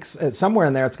 but I think somewhere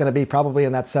in there it's going to be probably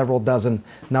in that several dozen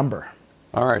number.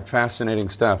 All right, fascinating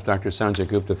stuff. Dr. Sanjay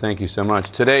Gupta, thank you so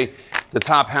much. Today, the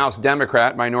top House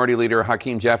Democrat, Minority Leader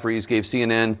Hakeem Jeffries, gave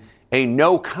CNN a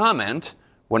no comment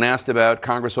when asked about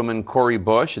Congresswoman Cori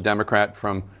Bush, a Democrat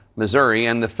from Missouri,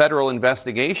 and the federal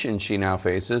investigation she now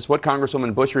faces. What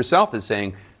Congresswoman Bush herself is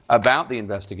saying about the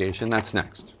investigation. That's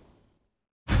next.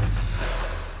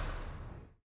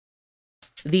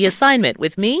 The Assignment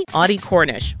with me, Audie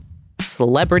Cornish.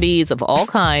 Celebrities of all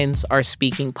kinds are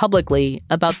speaking publicly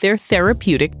about their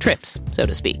therapeutic trips, so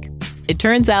to speak. It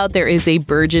turns out there is a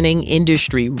burgeoning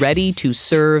industry ready to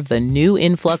serve the new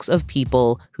influx of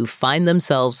people who find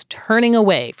themselves turning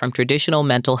away from traditional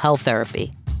mental health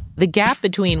therapy. The gap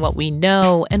between what we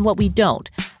know and what we don't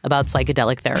about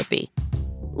psychedelic therapy.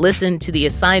 Listen to The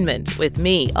Assignment with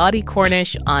me, Audie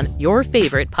Cornish, on your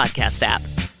favorite podcast app.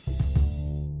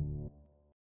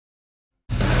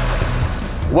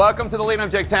 Welcome to the lead. I'm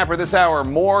Jake Tapper. This hour,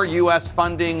 more U.S.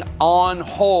 funding on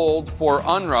hold for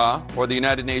UNRWA, or the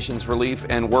United Nations Relief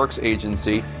and Works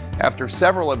Agency, after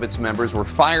several of its members were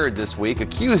fired this week,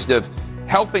 accused of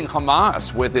helping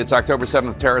Hamas with its October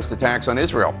 7th terrorist attacks on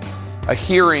Israel. A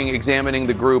hearing examining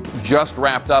the group just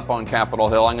wrapped up on Capitol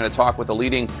Hill. I'm going to talk with a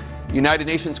leading United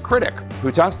Nations critic who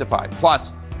testified.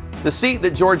 Plus, the seat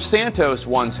that George Santos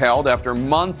once held after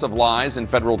months of lies and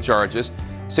federal charges.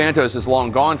 Santos is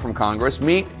long gone from Congress.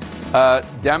 Meet a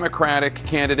Democratic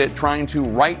candidate trying to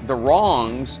right the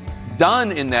wrongs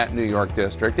done in that New York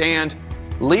district. And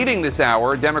leading this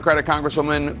hour, Democratic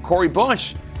Congresswoman Cori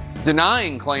Bush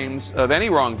denying claims of any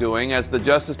wrongdoing as the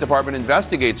Justice Department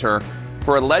investigates her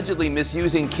for allegedly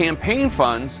misusing campaign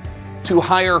funds to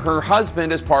hire her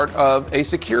husband as part of a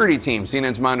security team.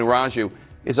 CNN's Manu Raju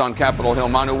is on Capitol Hill.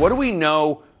 Manu, what do we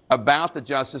know about the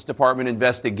Justice Department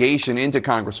investigation into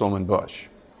Congresswoman Bush?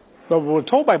 But we're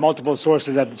told by multiple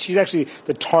sources that she's actually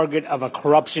the target of a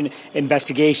corruption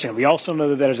investigation. We also know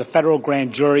that there's a federal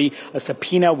grand jury. A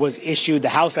subpoena was issued. The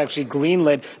House actually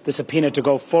greenlit the subpoena to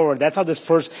go forward. That's how this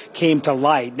first came to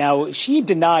light. Now, she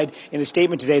denied in a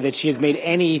statement today that she has made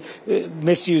any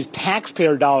misused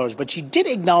taxpayer dollars, but she did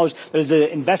acknowledge there's an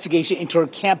investigation into her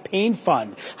campaign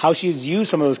fund, how she's used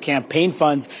some of those campaign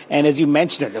funds. And as you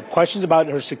mentioned it, questions about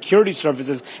her security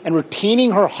services and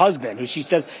retaining her husband, who she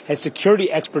says has security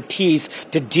expertise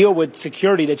to deal with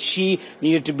security that she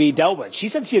needed to be dealt with. She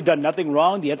said she had done nothing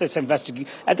wrong. The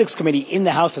Ethics Committee in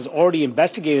the House has already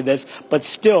investigated this, but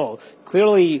still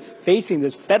clearly facing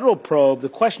this federal probe. The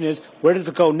question is, where does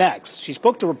it go next? She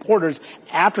spoke to reporters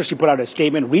after she put out a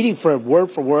statement, reading for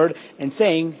word, and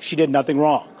saying she did nothing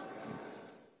wrong.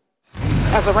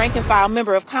 As a rank and file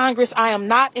member of Congress, I am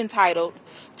not entitled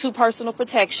to personal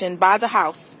protection by the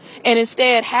House, and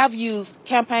instead have used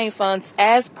campaign funds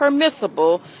as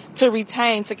permissible to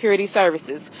retain security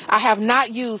services. I have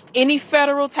not used any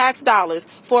federal tax dollars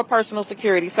for personal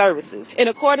security services. In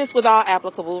accordance with all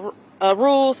applicable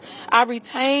rules, I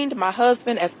retained my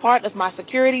husband as part of my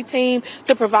security team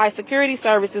to provide security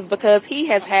services because he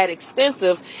has had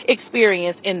extensive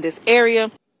experience in this area.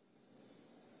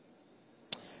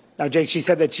 Now, Jake, she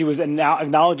said that she was now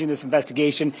acknowledging this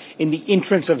investigation in the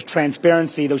interest of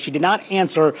transparency, though she did not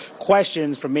answer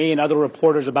questions from me and other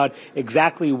reporters about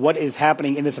exactly what is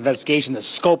happening in this investigation, the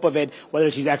scope of it,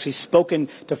 whether she's actually spoken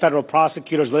to federal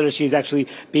prosecutors, whether she's actually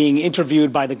being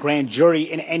interviewed by the grand jury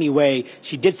in any way.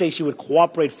 She did say she would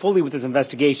cooperate fully with this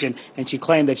investigation, and she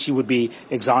claimed that she would be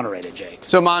exonerated, Jake.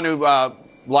 So, Manu,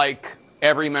 like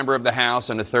every member of the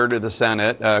House and a third of the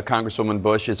Senate, Congresswoman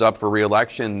Bush is up for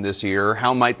re-election this year.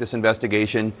 How might this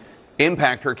investigation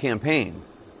impact her campaign?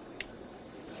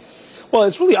 Well,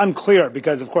 it's really unclear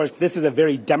because, of course, this is a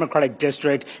very Democratic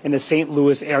district in the St.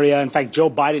 Louis area. In fact, Joe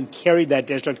Biden carried that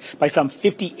district by some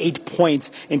 58 points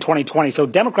in 2020. So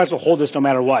Democrats will hold this no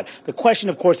matter what. The question,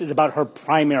 of course, is about her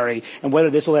primary and whether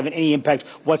this will have any impact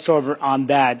whatsoever on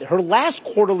that. Her last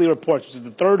quarterly reports, which is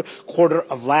the third quarter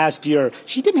of last year,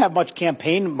 she didn't have much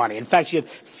campaign money. In fact, she had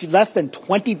less than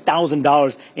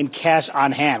 $20,000 in cash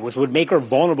on hand, which would make her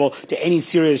vulnerable to any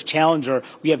serious challenger.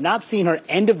 We have not seen her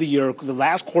end of the year, the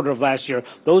last quarter of last year.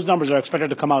 Those numbers are expected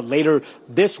to come out later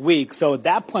this week. So at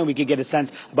that point, we could get a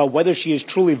sense about whether she is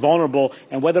truly vulnerable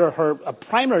and whether her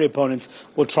primary opponents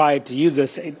will try to use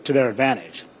this to their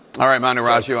advantage. All right, Manu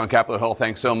Raju on Capitol Hill,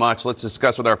 thanks so much. Let's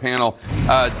discuss with our panel.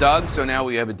 Doug, so now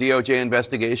we have a DOJ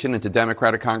investigation into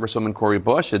Democratic Congresswoman Cori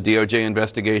Bush, a DOJ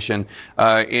investigation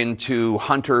into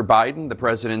Hunter Biden, the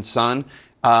president's son.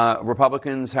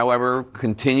 Republicans, however,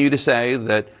 continue to say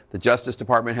that the Justice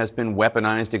Department has been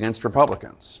weaponized against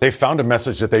Republicans. They found a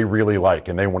message that they really like,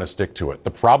 and they want to stick to it.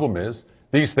 The problem is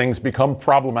these things become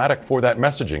problematic for that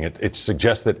messaging. It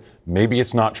suggests that maybe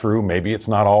it's not true, maybe it's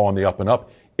not all on the up and up.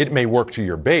 It may work to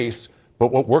your base,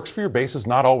 but what works for your base is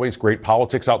not always great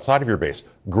politics outside of your base.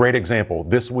 Great example.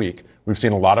 This week, we've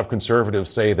seen a lot of conservatives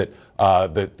say that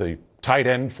the tight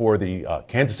end for the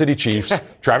Kansas City Chiefs.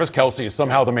 Travis Kelce is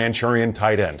somehow the Manchurian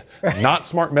tight end. Not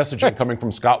smart messaging coming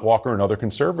from Scott Walker and other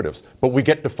conservatives. But we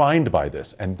get defined by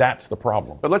this, and that's the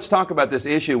problem. But let's talk about this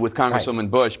issue with Congresswoman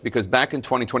Bush, because back in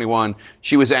 2021,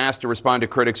 she was asked to respond to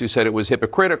critics who said it was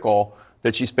hypocritical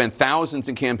that she spent thousands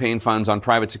in campaign funds on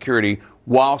private security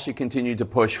while she continued to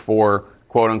push for,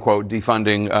 quote unquote,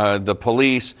 defunding the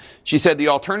police. She said the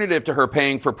alternative to her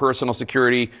paying for personal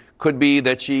security could be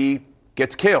that she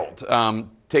gets killed.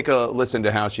 Take a listen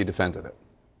to how she defended it.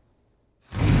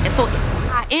 And so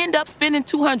I end up spending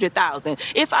 $200,000.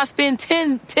 If I spend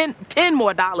 $10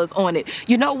 more on it,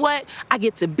 you know what? I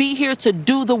get to be here to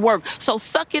do the work. So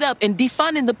suck it up, and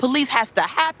defunding the police has to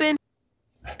happen.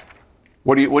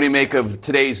 What do you make of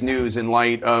today's news in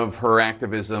light of her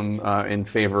activism in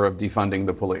favor of defunding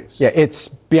the police? Yeah, it's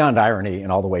beyond irony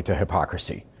and all the way to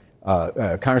hypocrisy.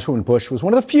 Congresswoman Bush was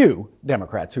one of the few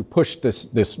Democrats who pushed this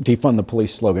defund the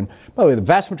police slogan. By the way, the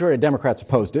vast majority of Democrats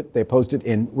opposed it. They opposed it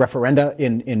in referenda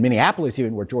in Minneapolis,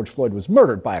 even where George Floyd was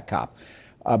murdered by a cop.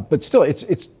 But still,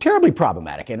 it's terribly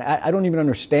problematic, and I don't even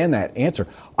understand that answer.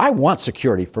 I want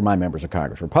security for my members of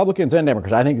Congress, Republicans and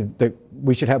Democrats. I think that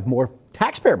we should have more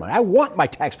taxpayer money. I want my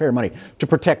taxpayer money to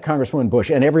protect Congresswoman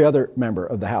Bush and every other member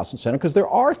of the House and Senate, because there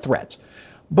are threats.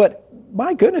 But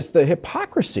my goodness, the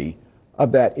hypocrisy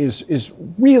of that is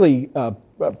really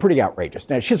pretty outrageous.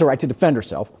 Now, she has a right to defend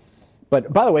herself.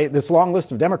 But by the way, this long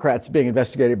list of Democrats being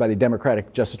investigated by the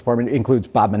Democratic Justice Department includes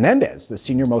Bob Menendez, the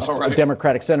senior-most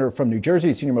Democratic senator from New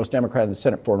Jersey, senior-most Democrat in the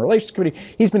Senate Foreign Relations Committee.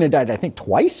 He's been indicted, I think,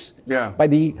 twice by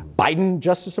the Biden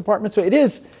Justice Department. So it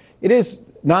is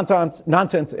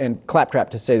nonsense and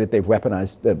claptrap to say that they've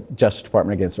weaponized the Justice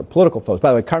Department against their political foes. By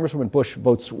the way, Congresswoman Bush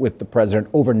votes with the president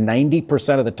over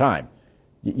 90% of the time.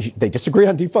 They disagree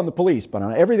on defund the police, but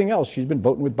on everything else, she's been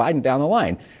voting with Biden down the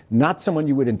line. Not someone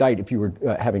you would indict if you were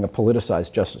having a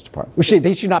politicized Justice Department.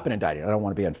 She's not been indicted. I don't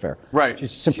want to be unfair. Right.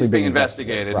 She's simply She's being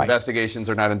investigated. Right. Investigations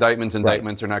are not indictments.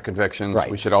 Indictments are not convictions.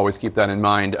 Right. We should always keep that in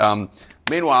mind.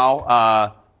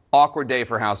 Meanwhile, awkward day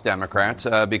for House Democrats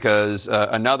because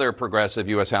another progressive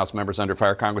U.S. House member is under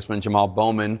fire, Congressman Jamal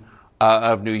Bowman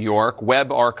of New York.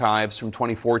 Web archives from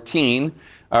 2014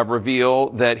 reveal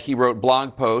that he wrote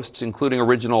blog posts, including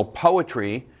original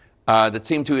poetry, that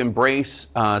seem to embrace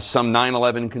some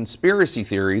 9/11 conspiracy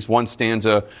theories. One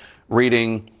stanza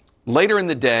reading, "Later in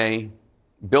the day,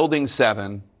 Building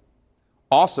 7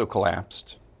 also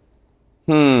collapsed.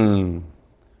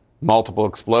 Multiple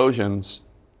explosions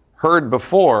heard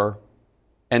before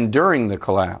and during the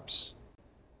collapse.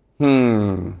 Do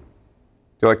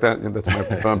you like that? That's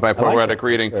my poetic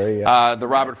reading. The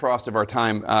Robert Frost of our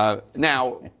time.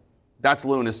 Now, that's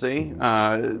lunacy.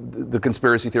 The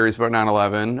conspiracy theories about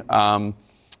 9/11.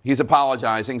 He's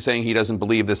apologizing, saying he doesn't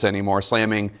believe this anymore,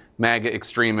 slamming MAGA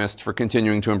extremists for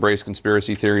continuing to embrace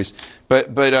conspiracy theories.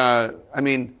 But I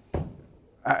mean,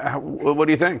 what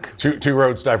do you think? Two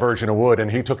roads diverge in a wood,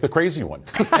 and he took the crazy one.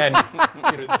 And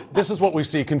this is what we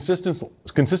see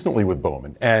consistently with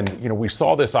Bowman. And we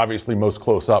saw this obviously most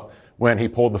close up when he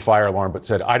pulled the fire alarm, but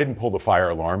said, "I didn't pull the fire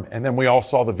alarm." And then we all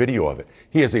saw the video of it.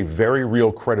 He has a very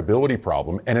real credibility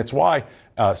problem, and it's why,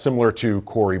 similar to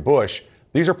Cori Bush,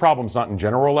 these are problems not in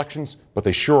general elections, but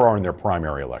they sure are in their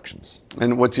primary elections.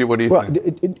 And what do you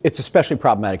think? It's especially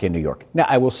problematic in New York. Now,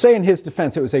 I will say in his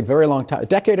defense, it was a very long time, a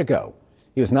decade ago.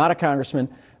 He was not a congressman.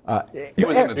 He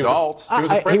was an adult. He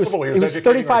was a principal. He was a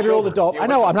 35-year-old adult. I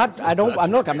know. I'm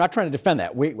not trying to defend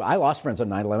that. I lost friends on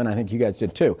 9/11. I think you guys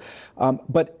did too.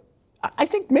 But I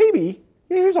think maybe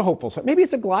here's a hopeful sign. Maybe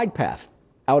it's a glide path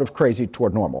out of crazy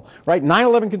toward normal. Right?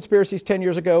 9/11 conspiracies 10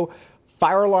 years ago.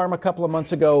 Fire alarm a couple of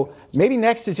months ago. Maybe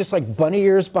next is just like bunny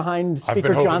ears behind Speaker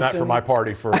Johnson. I've been hoping that for my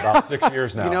party for about 6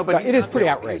 years now. But it is pretty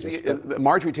outrageous.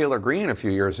 Marjorie Taylor Greene a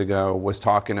few years ago was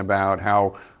talking about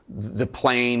how the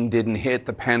plane didn't hit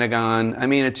the Pentagon. I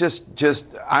mean, it's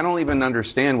just I don't even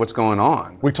understand what's going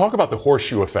on. We talk about the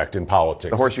horseshoe effect in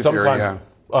politics. The horseshoe Sometimes theory,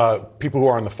 yeah. People who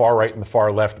are on the far right and the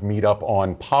far left meet up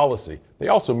on policy. They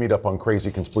also meet up on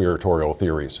crazy conspiratorial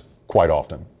theories quite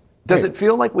often. Does it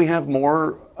feel like we have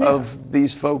more of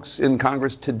these folks in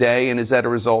Congress today, and is that a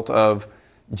result of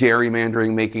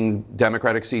gerrymandering, making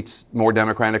Democratic seats more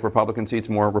Democratic, Republican seats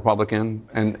more Republican?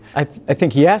 And I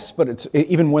think yes, but it's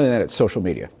even more than that. It's social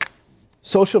media.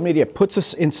 Social media puts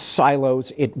us in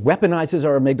silos. It weaponizes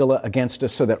our amygdala against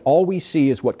us, so that all we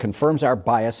see is what confirms our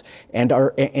bias and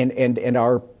our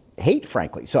hate,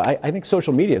 frankly. So I think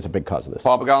social media is a big cause of this.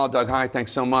 Paul Begala, Doug Heye,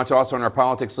 thanks so much. Also on our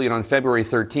politics lead on February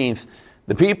 13th.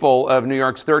 The people of New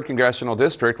York's 3rd Congressional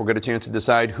District will get a chance to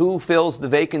decide who fills the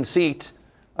vacant seat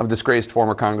of disgraced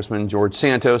former Congressman George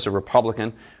Santos, a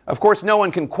Republican. Of course, no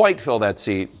one can quite fill that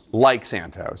seat like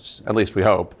Santos, at least we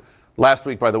hope. Last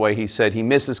week, by the way, he said he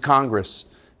misses Congress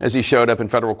as he showed up in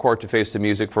federal court to face the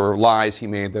music for lies he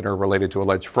made that are related to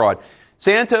alleged fraud.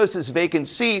 Santos's vacant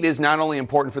seat is not only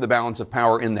important for the balance of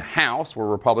power in the House, where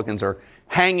Republicans are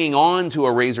hanging on to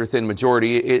a razor-thin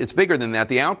majority. It's bigger than that.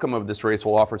 The outcome of this race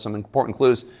will offer some important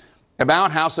clues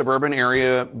about how suburban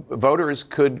area voters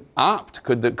could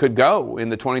go in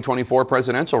the 2024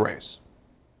 presidential race.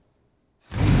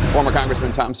 Former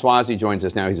Congressman Tom Suozzi joins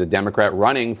us now. He's a Democrat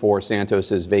running for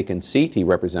Santos's vacant seat. He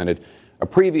represented a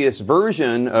previous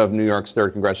version of New York's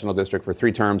 3rd Congressional District for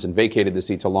 3 terms and vacated the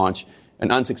seat to launch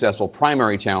an unsuccessful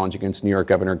primary challenge against New York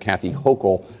Governor Kathy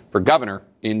Hochul for governor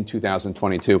in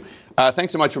 2022.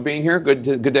 Thanks so much for being here.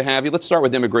 Good to have you. Let's start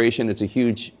with immigration. It's a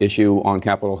huge issue on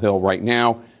Capitol Hill right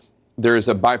now. There's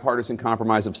a bipartisan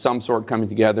compromise of some sort coming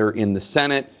together in the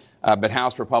Senate, but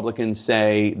House Republicans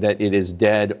say that it is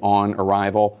dead on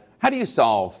arrival. How do you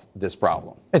solve this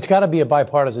problem? It's got to be a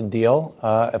bipartisan deal.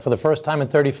 For the first time in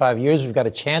 35 years, we've got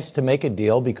a chance to make a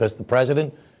deal because the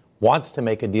president wants to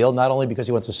make a deal, not only because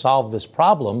he wants to solve this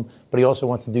problem, but he also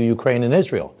wants to do Ukraine and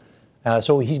Israel.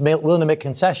 So he's willing to make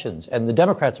concessions, and the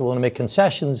Democrats are willing to make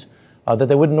concessions that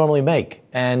they wouldn't normally make.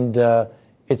 And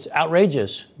it's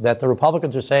outrageous that the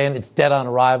Republicans are saying it's dead on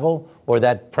arrival, or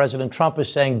that President Trump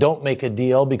is saying don't make a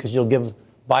deal because you'll give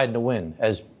Biden a win.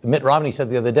 As Mitt Romney said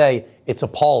the other day, it's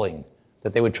appalling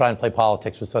that they would try and play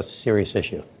politics with such a serious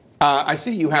issue. I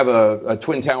see you have a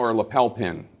Twin Tower lapel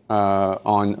pin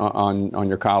on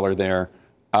your collar there.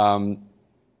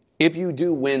 If you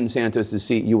do win Santos's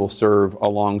seat, you will serve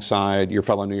alongside your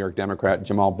fellow New York Democrat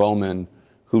Jamal Bowman,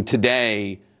 who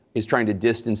today is trying to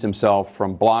distance himself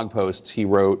from blog posts he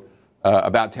wrote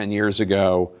about 10 years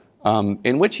ago,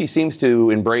 in which he seems to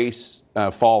embrace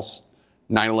false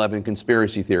 9/11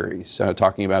 conspiracy theories,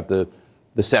 talking about the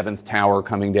 7th tower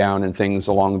coming down and things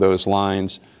along those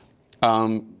lines.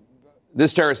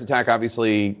 This terrorist attack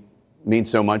obviously means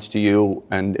so much to you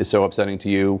and is so upsetting to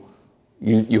you.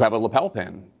 You have a lapel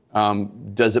pin.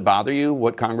 Does it bother you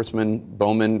what Congressman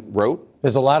Bowman wrote?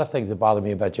 There's a lot of things that bother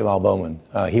me about Jamal Bowman.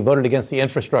 He voted against the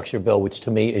infrastructure bill, which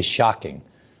to me is shocking.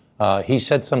 He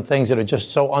said some things that are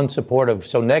just so unsupportive,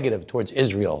 so negative towards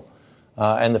Israel.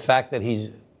 And the fact that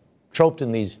he's troped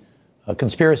in these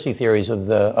conspiracy theories of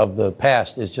the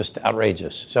past is just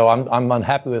outrageous. So I'm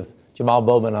unhappy with Jamal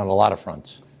Bowman on a lot of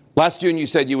fronts. Last June, you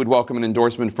said you would welcome an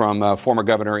endorsement from former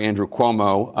Governor Andrew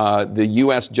Cuomo. The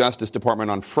U.S. Justice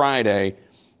Department on Friday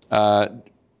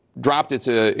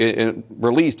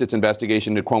released its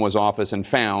investigation into Cuomo's office and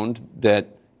found that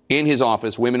in his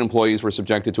office, women employees were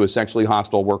subjected to a sexually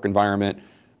hostile work environment.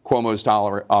 Cuomo's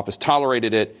office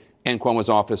tolerated it, and Cuomo's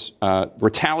office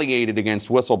retaliated against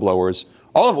whistleblowers,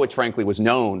 all of which, frankly, was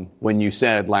known when you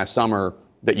said last summer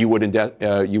that you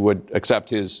would accept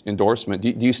his endorsement.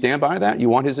 Do you stand by that? You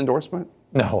want his endorsement?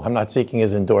 No, I'm not seeking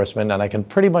his endorsement, and I can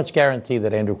pretty much guarantee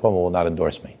that Andrew Cuomo will not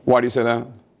endorse me. Why do you say that?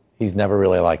 He's never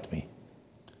really liked me.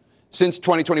 Since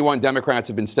 2021, Democrats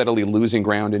have been steadily losing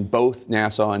ground in both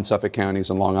Nassau and Suffolk counties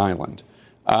and Long Island.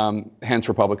 Hence,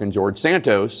 Republican George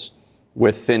Santos,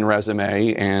 with thin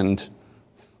resume, and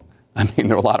I mean,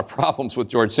 there are a lot of problems with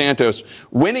George Santos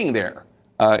winning there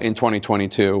in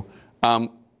 2022.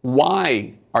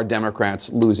 Why are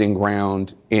Democrats losing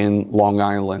ground in Long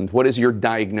Island? What is your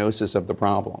diagnosis of the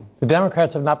problem? The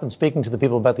Democrats have not been speaking to the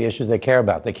people about the issues they care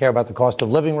about. They care about the cost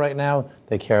of living right now.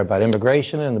 They care about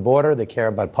immigration and the border. They care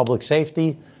about public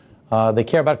safety. They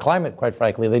care about climate, quite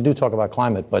frankly. They do talk about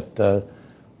climate, but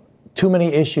too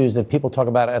many issues that people talk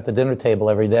about at the dinner table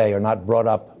every day are not brought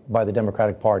up by the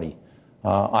Democratic Party.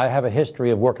 I have a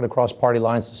history of working across party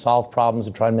lines to solve problems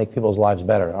and try and make people's lives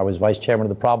better. I was vice chairman of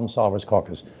the Problem Solvers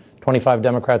Caucus. 25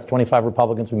 Democrats, 25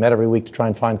 Republicans. We met every week to try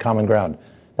and find common ground.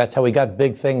 That's how we got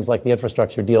big things like the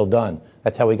infrastructure deal done.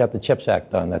 That's how we got the CHIPS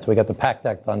Act done. That's how we got the PACT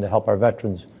Act done to help our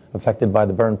veterans affected by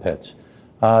the burn pits.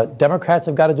 Democrats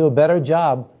have got to do a better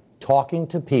job talking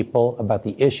to people about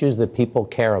the issues that people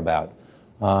care about.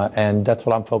 And that's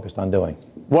what I'm focused on doing.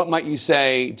 What might you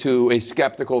say to a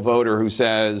skeptical voter who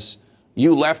says,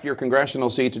 you left your congressional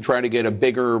seat to try to get a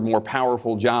bigger, more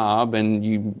powerful job, and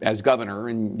you, as governor,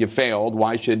 and you failed.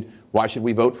 Why should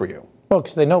we vote for you? Well,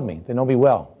 because they know me. They know me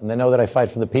well, and they know that I fight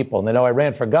for the people. And they know I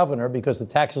ran for governor because the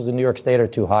taxes in New York State are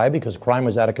too high, because crime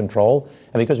was out of control,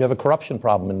 and because we have a corruption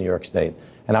problem in New York State.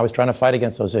 And I was trying to fight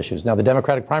against those issues. Now, the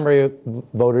Democratic primary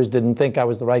voters didn't think I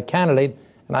was the right candidate,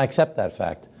 and I accept that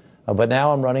fact. But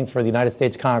now I'm running for the United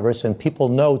States Congress, and people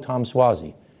know Tom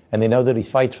Suozzi, and they know that he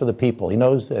fights for the people. He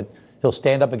knows that he'll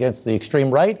stand up against the extreme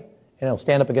right, and it'll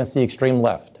stand up against the extreme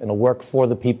left, and it'll work for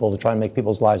the people to try and make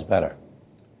people's lives better.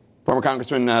 Former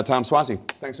Congressman Tom Suozzi,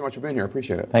 thanks so much for being here. I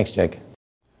appreciate it. Thanks, Jake.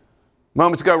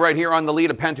 Moments ago, right here on The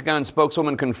Lead, a Pentagon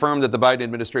spokeswoman confirmed that the Biden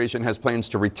administration has plans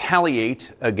to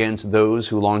retaliate against those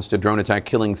who launched a drone attack,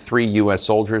 killing 3 U.S.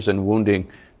 soldiers and wounding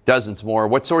dozens more.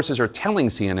 What sources are telling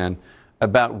CNN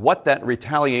about what that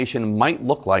retaliation might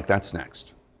look like? That's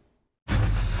next.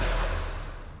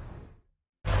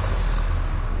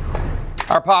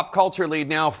 Our pop culture lead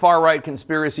now, far-right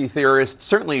conspiracy theorists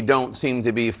certainly don't seem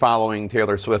to be following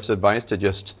Taylor Swift's advice to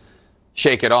just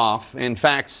shake it off. In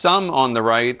fact, some on the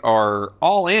right are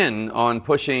all in on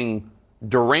pushing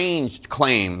deranged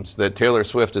claims that Taylor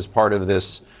Swift is part of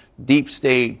this deep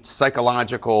state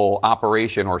psychological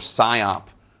operation or PSYOP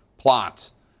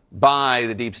plot by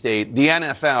the deep state, the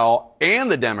NFL, and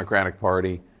the Democratic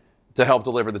Party to help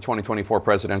deliver the 2024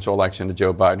 presidential election to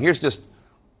Joe Biden. Here's just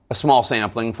a small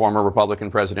sampling. Former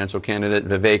Republican presidential candidate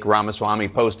Vivek Ramaswamy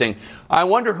posting, "I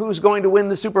wonder who's going to win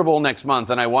the Super Bowl next month,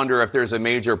 and I wonder if there's a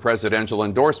major presidential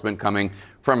endorsement coming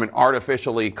from an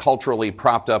artificially, culturally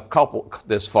propped up couple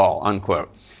this fall,"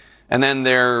 unquote. And then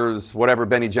there's whatever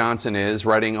Benny Johnson is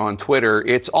writing on Twitter,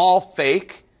 "It's all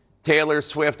fake. Taylor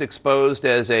Swift exposed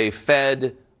as a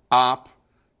Fed op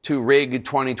to rig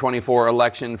 2024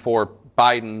 election for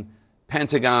Biden.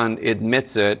 Pentagon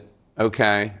admits it."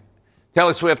 Okay.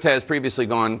 Taylor Swift has previously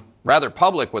gone rather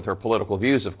public with her political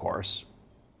views, of course.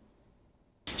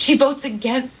 She votes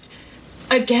against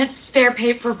fair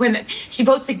pay for women. She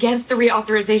votes against the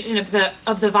reauthorization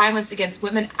of the Violence Against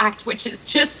Women Act, which is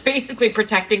just basically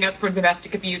protecting us from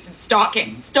domestic abuse and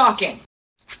stalking.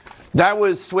 That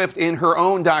was Swift in her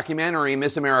own documentary,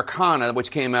 Miss Americana,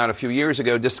 which came out a few years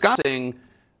ago,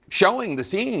 showing the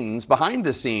scenes, behind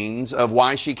the scenes of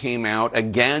why she came out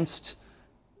against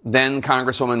then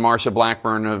Congresswoman Marsha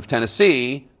Blackburn of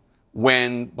Tennessee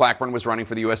when Blackburn was running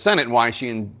for the U.S. Senate, and why she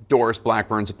endorsed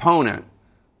Blackburn's opponent,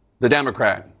 the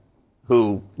Democrat,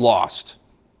 who lost.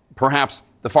 Perhaps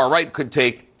the far right could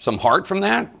take some heart from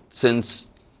that,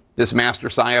 since this master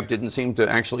PSYOP didn't seem to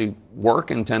actually work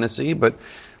in Tennessee. But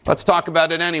let's talk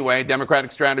about it anyway.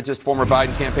 Democratic strategist, former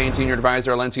Biden campaign senior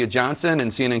advisor Alencia Johnson, and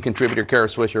CNN contributor Kara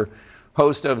Swisher,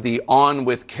 host of the On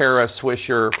with Kara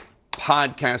Swisher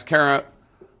podcast. Kara,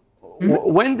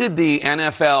 when did the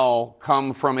NFL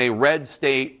come from a red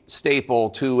state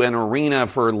staple to an arena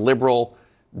for liberal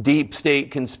deep state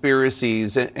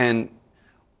conspiracies? And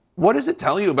what does it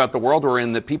tell you about the world we're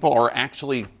in that people are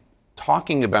actually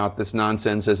talking about this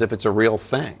nonsense as if it's a real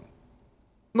thing?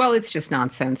 Well, it's just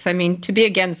nonsense. I mean, to be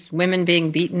against women being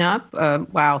beaten up,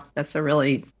 wow, that's a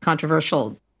really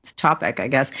controversial topic, I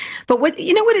guess. But what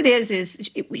it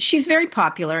is she's very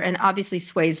popular and obviously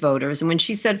sways voters. And when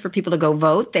she said for people to go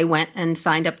vote, they went and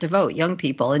signed up to vote, young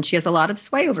people. And she has a lot of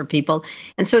sway over people.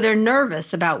 And so they're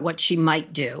nervous about what she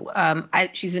might do.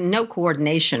 She's in no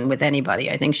coordination with anybody.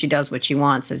 I think she does what she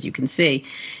wants, as you can see.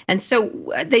 And so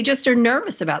they just are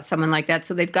nervous about someone like that.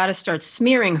 So they've got to start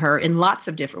smearing her in lots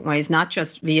of different ways, not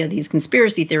just via these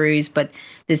conspiracy theories, but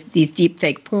these deep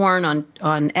fake porn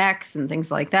on X and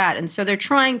things like that. And so they're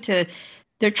trying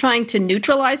to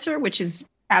neutralize her, which is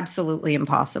absolutely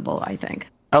impossible, I think.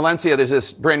 Alencia, there's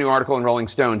this brand new article in Rolling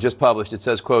Stone just published. It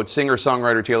says, quote,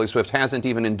 "Singer-songwriter Taylor Swift hasn't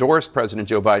even endorsed President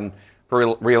Joe Biden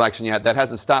for re-election yet. That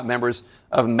hasn't stopped members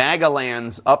of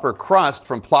MAGA-land's upper crust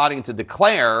from plotting to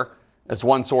declare, as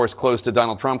one source close to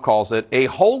Donald Trump calls it, a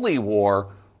holy war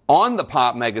on the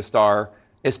pop megastar,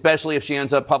 especially if she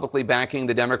ends up publicly backing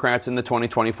the Democrats in the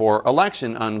 2024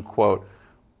 election," unquote.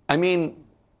 I mean,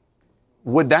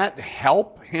 would that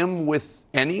help him with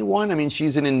anyone? I mean,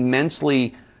 she's an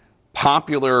immensely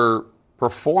popular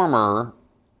performer.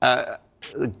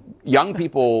 Young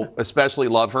people especially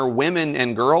love her. Women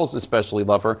and girls especially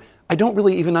love her. I don't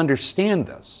really even understand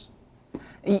this.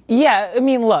 Yeah, I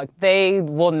mean, look, they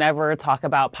will never talk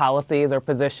about policies or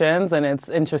positions, and it's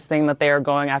interesting that they are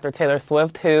going after Taylor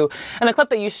Swift, who, and the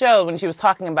clip that you showed when she was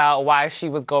talking about why she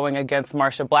was going against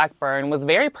Marsha Blackburn was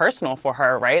very personal for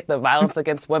her, right? The Violence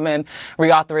Against Women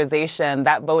reauthorization,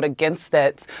 that vote against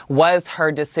it was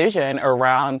her decision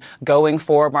around going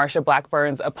for Marsha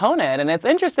Blackburn's opponent. And it's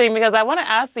interesting because I want to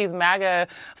ask these MAGA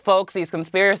folks, these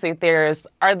conspiracy theorists,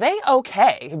 are they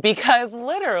okay? Because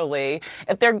literally,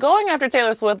 if they're going after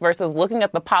Taylor Swift versus looking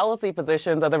at the policy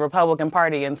positions of the Republican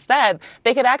Party instead,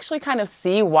 they could actually kind of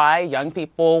see why young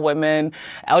people, women,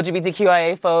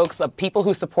 LGBTQIA folks, people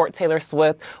who support Taylor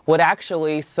Swift would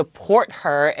actually support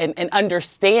her and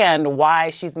understand why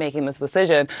she's making this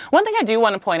decision. One thing I do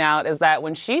want to point out is that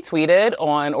when she tweeted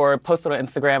on or posted on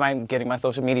Instagram, I'm getting my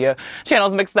social media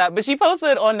channels mixed up, but she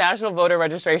posted on National Voter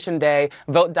Registration Day,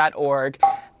 vote.org,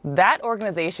 That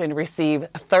organization received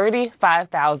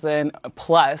 35,000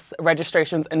 plus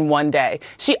registrations in one day.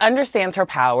 She understands her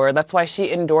power. That's why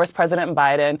she endorsed President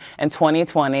Biden in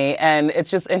 2020. And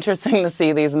it's just interesting to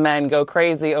see these men go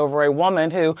crazy over a woman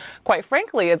who, quite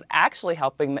frankly, is actually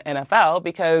helping the NFL,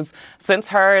 because since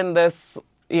her and this,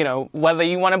 whether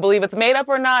you want to believe it's made up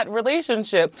or not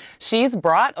relationship, she's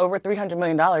brought over $300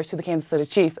 million to the Kansas City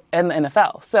Chiefs and the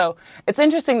NFL. So it's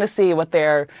interesting to see what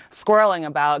they're squirreling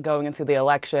about going into the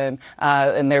election,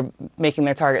 and they're making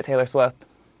their target Taylor Swift.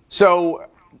 So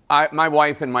my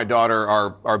wife and my daughter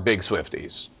are big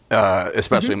Swifties,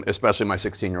 especially my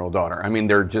 16-year-old daughter. I mean,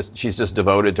 she's just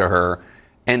devoted to her.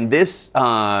 And this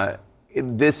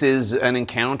is an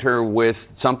encounter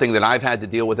with something that I've had to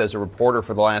deal with as a reporter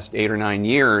for the last 8 or 9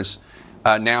 years,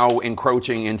 now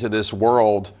encroaching into this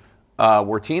world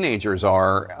where teenagers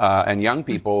are and young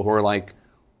people who are like,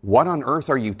 what on earth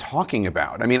are you talking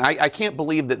about? I mean, I can't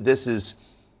believe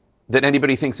that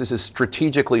anybody thinks this is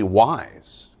strategically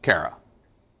wise, Kara.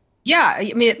 Yeah,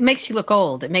 I mean, it makes you look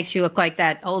old. It makes you look like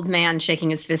that old man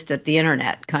shaking his fist at the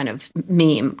internet kind of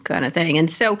meme kind of thing. And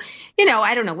so,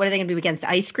 I don't know, what are they going to do against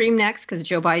ice cream next? Because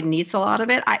Joe Biden eats a lot of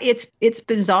it. It's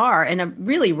bizarre and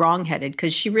really wrongheaded,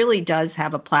 because she really does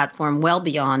have a platform well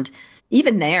beyond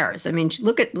even theirs. I mean,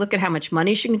 look at how much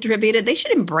money she contributed. They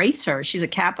should embrace her. She's a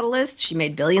capitalist. She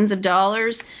made billions of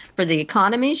dollars for the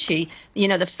economy.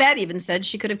 The Fed even said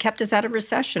she could have kept us out of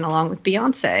recession along with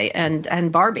Beyonce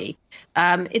and Barbie.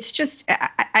 It's just,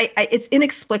 it's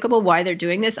inexplicable why they're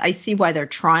doing this. I see why they're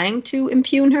trying to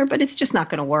impugn her, but it's just not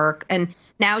going to work. And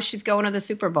now she's going to the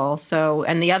Super Bowl.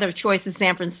 And the other choice is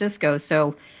San Francisco.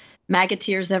 So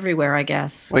Maggoteers everywhere, I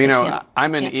guess. Well,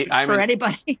 I'm an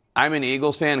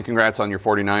Eagles fan. Congrats on your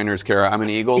 49ers, Kara. I'm an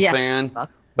Eagles fan.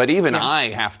 But even I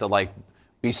have to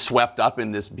be swept up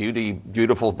in this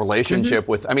beautiful relationship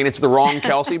with, I mean, it's the wrong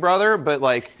Kelsey brother, but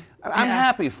I'm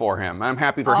happy for him. I'm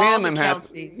happy for him. I'm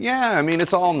happy. Yeah, I mean,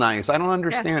 it's all nice. I don't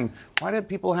understand. Why did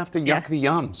people have to yuck the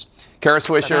yums? Kara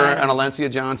Swisher and Alencia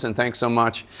Johnson, thanks so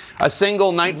much. A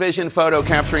single night vision photo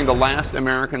capturing the last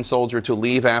American soldier to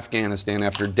leave Afghanistan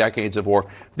after decades of war.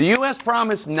 The U.S.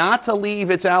 promised not to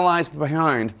leave its allies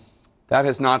behind. That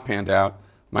has not panned out.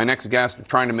 My next guest are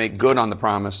trying to make good on the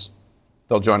promise.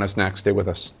 They'll join us next. Stay with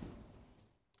us.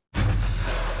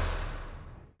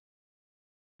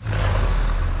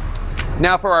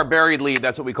 Now for our buried lead,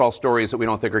 that's what we call stories that we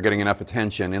don't think are getting enough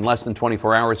attention. In less than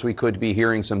 24 hours, we could be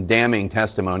hearing some damning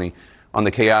testimony on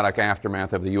the chaotic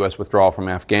aftermath of the U.S. withdrawal from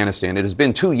Afghanistan. It has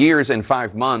been 2 years and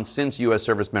 5 months since U.S.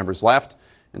 service members left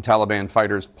and Taliban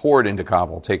fighters poured into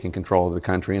Kabul, taking control of the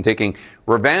country and taking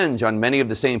revenge on many of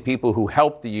the same people who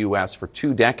helped the U.S. for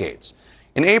 2 decades.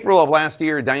 In April of last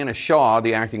year, Diana Shaw,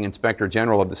 the acting inspector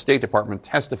general of the State Department,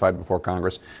 testified before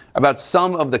Congress about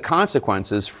some of the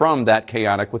consequences from that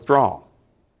chaotic withdrawal.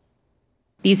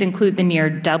 These include the near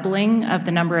doubling of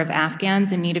the number of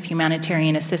Afghans in need of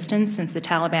humanitarian assistance since the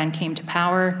Taliban came to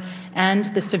power, and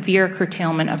the severe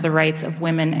curtailment of the rights of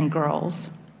women and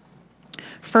girls.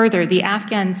 Further, the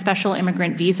Afghan Special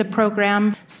Immigrant Visa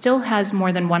Program still has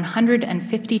more than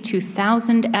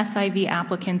 152,000 SIV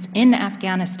applicants in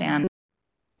Afghanistan.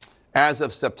 As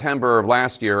of September of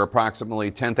last year, approximately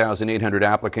 10,800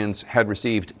 applicants had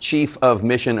received Chief of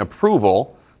Mission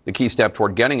approval, the key step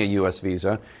toward getting a U.S.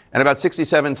 visa, and about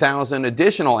 67,000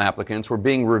 additional applicants were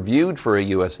being reviewed for a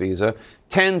U.S. visa.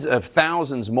 Tens of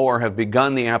thousands more have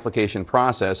begun the application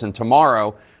process, and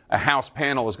tomorrow a House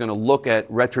panel is going to look at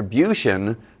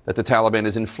retribution that the Taliban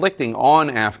is inflicting on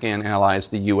Afghan allies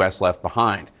the U.S. left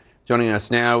behind. Joining us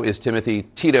now is Timothy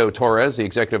Tito Torres, the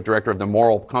executive director of the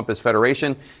Moral Compass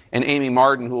Federation, and Amy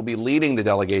Martin, who will be leading the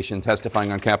delegation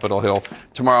testifying on Capitol Hill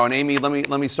tomorrow. And Amy, let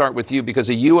me start with you, because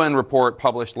a UN report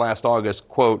published last August,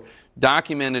 quote,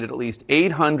 documented at least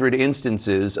 800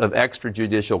 instances of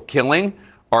extrajudicial killing,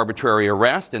 arbitrary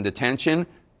arrest and detention,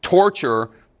 torture,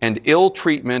 and ill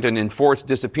treatment and enforced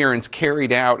disappearance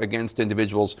carried out against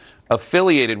individuals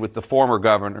affiliated with the former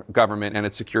government and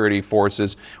its security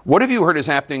forces. What have you heard is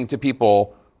happening to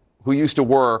people who used to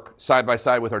work side by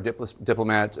side with our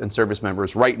diplomats and service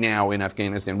members right now in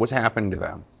Afghanistan? What's happening to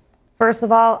them? First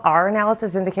of all, our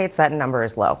analysis indicates that number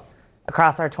is low.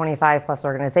 Across our 25 plus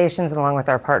organizations and along with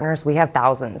our partners, we have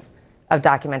thousands of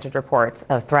documented reports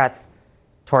of threats,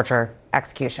 torture,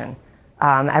 execution.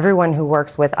 Everyone who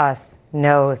works with us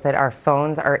knows that our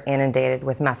phones are inundated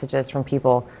with messages from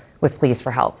people with pleas for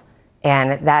help.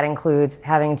 And that includes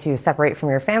having to separate from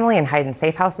your family and hide in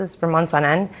safe houses for months on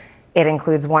end. It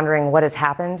includes wondering what has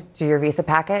happened to your visa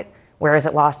packet. Where is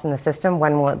it lost in the system?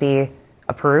 When will it be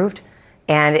approved?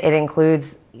 And it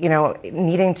includes,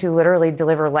 needing to literally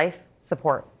deliver life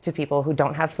support to people who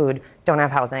don't have food, don't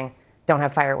have housing, don't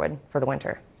have firewood for the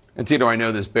winter. And Tito, I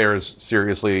know this bears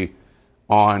seriously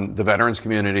on the veterans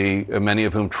community, many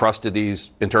of whom trusted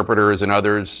these interpreters and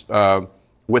others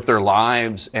with their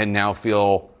lives and now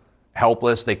feel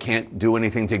helpless. They can't do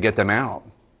anything to get them out.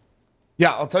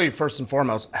 Yeah, I'll tell you first and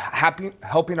foremost,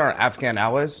 helping our Afghan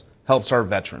allies helps our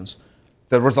veterans.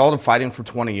 The result of fighting for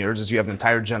 20 years is you have an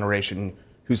entire generation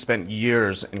who spent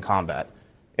years in combat.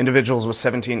 Individuals with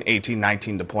 17, 18,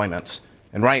 19 deployments.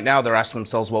 And right now they're asking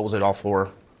themselves, what was it all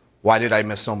for? Why did I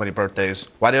miss so many birthdays?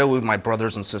 Why did I lose my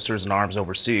brothers and sisters in arms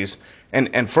overseas?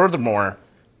 And furthermore,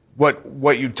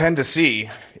 what you tend to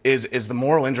see is the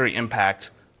moral injury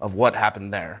impact of what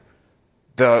happened there.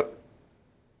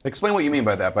 Explain what you mean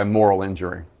by that, by moral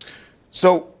injury.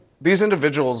 So these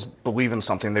individuals believe in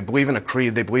something. They believe in a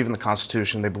creed. They believe in the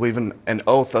Constitution. They believe in an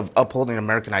oath of upholding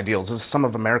American ideals. This is some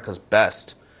of America's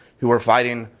best who are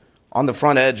fighting on the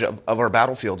front edge of our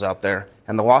battlefields out there.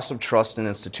 And the loss of trust in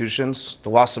institutions, the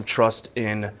loss of trust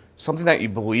in something that you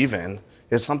believe in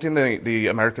is something that the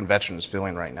American veteran is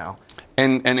feeling right now.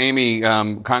 And Amy,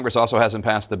 Congress also hasn't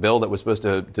passed the bill that was supposed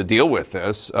to deal with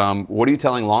this. What are you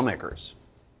telling lawmakers?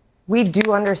 We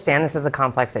do understand this is a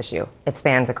complex issue. It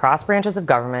spans across branches of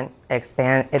government. It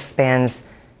spans,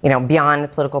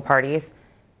 beyond political parties.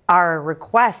 Our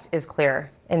request is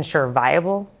clear: ensure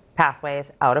viable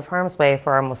pathways out of harm's way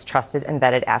for our most trusted and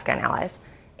vetted Afghan allies,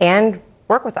 and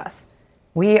work with us.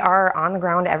 We are on the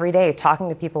ground every day, talking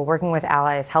to people, working with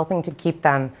allies, helping to keep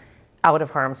them out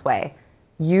of harm's way.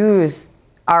 Use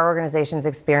our organization's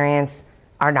experience,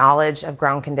 our knowledge of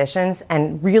ground conditions,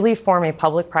 and really form a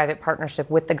public-private partnership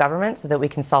with the government so that we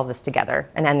can solve this together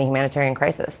and end the humanitarian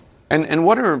crisis. And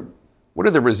what are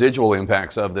the residual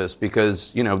impacts of this?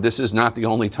 Because, this is not the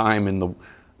only time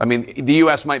the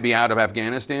U.S. might be out of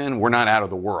Afghanistan. We're not out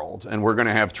of the world. And we're going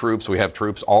to have troops. We have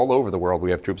troops all over the world. We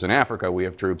have troops in Africa. We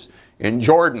have troops in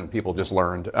Jordan. People just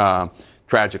learned,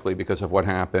 tragically, because of what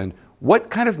happened. What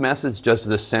kind of message does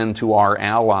this send to our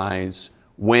allies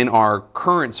when our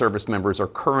current service members are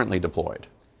currently deployed?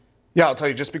 Yeah, I'll tell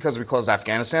you, just because we closed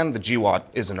Afghanistan, the GWAT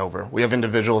isn't over. We have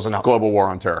individuals in Global War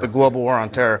on Terror. The Global War on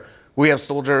Terror. We have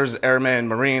soldiers, airmen,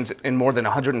 Marines in more than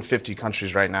 150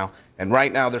 countries right now. And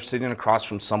right now they're sitting across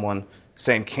from someone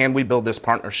saying, can we build this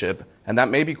partnership? And that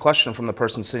may be questioned from the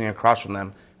person sitting across from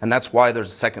them. And that's why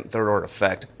there's a second, third order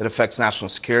effect. It affects national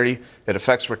security. It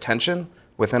affects retention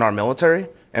within our military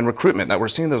and recruitment, that we're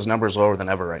seeing those numbers lower than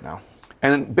ever right now.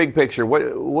 And big picture,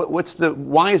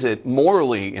 why is it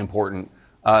morally important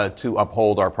to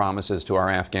uphold our promises to our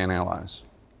Afghan allies?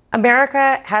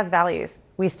 America has values.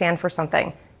 We stand for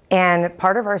something. And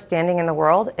part of our standing in the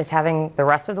world is having the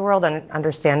rest of the world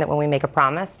understand that when we make a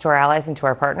promise to our allies and to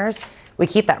our partners, we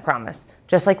keep that promise.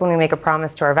 Just like when we make a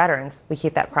promise to our veterans, we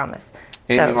keep that promise.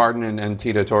 Amy Martin and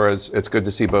Tito Torres, it's good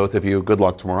to see both of you. Good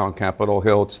luck tomorrow on Capitol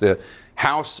Hill. It's the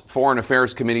House Foreign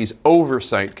Affairs Committee's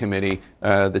Oversight Committee.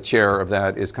 The chair of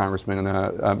that is Congressman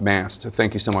Mast.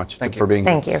 Thank you so much for being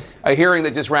here. Thank you. A hearing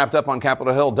that just wrapped up on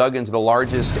Capitol Hill dug into the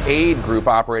largest aid group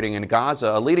operating in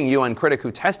Gaza. A leading UN critic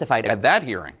who testified at that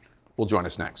hearing will join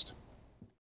us next.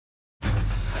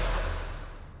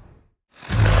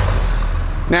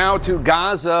 Now to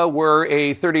Gaza, where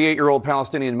a 38-year-old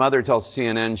Palestinian mother tells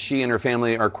CNN she and her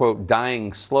family are, quote,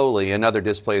 dying slowly. Another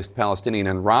displaced Palestinian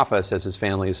in Rafah says his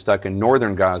family is stuck in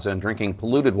northern Gaza and drinking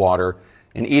polluted water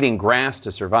and eating grass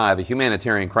to survive. A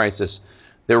humanitarian crisis.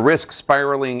 Their risk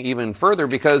spiraling even further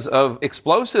because of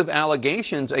explosive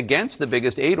allegations against the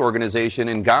biggest aid organization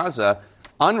in Gaza,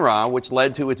 UNRWA, which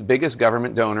led to its biggest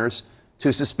government donors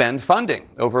to suspend funding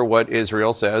over what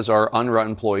Israel says are UNRWA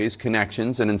employees'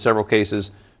 connections and, in several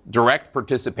cases, direct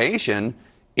participation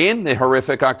in the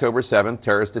horrific October 7th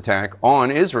terrorist attack on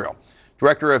Israel.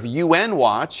 Director of UN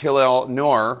Watch, Hillel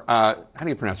Noor, how do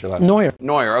you pronounce your last name?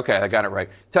 Neuer, okay, I got it right,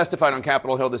 testified on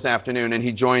Capitol Hill this afternoon, and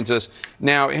he joins us.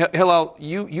 Now, Hillel,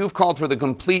 you've called for the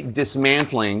complete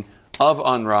dismantling of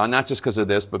UNRWA, not just because of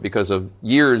this, but because of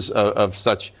years of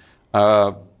such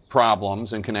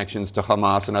problems and connections to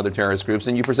Hamas and other terrorist groups.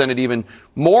 And you presented even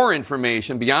more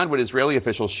information beyond what Israeli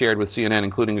officials shared with CNN,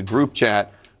 including a group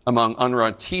chat among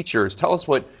UNRWA teachers. Tell us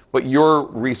what your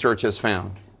research has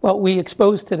found. Well, we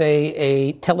exposed today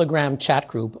a Telegram chat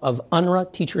group of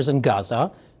UNRWA teachers in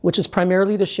Gaza, which is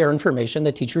primarily to share information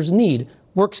that teachers need: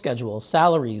 work schedules,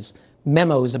 salaries,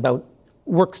 memos about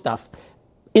work stuff,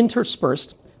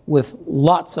 interspersed with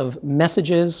lots of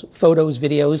messages, photos,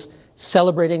 videos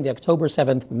celebrating the October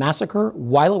 7th massacre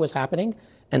while it was happening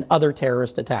and other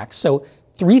terrorist attacks. So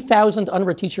 3,000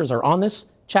 UNRWA teachers are on this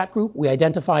chat group. We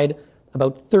identified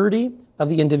about 30 of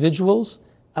the individuals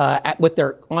with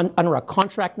their UNRWA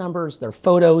contract numbers, their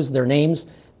photos, their names.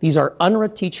 These are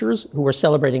UNRWA teachers who were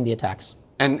celebrating the attacks.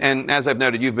 And as I've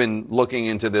noted, you've been looking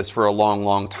into this for a long,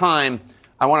 long time.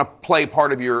 I want to play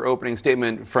part of your opening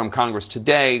statement from Congress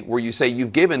today where you say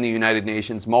you've given the United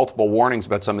Nations multiple warnings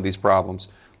about some of these problems.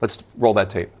 Let's roll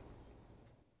that tape.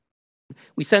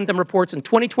 We sent them reports in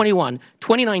 2021,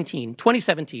 2019,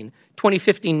 2017,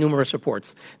 2015, numerous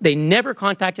reports. They never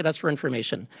contacted us for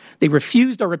information. They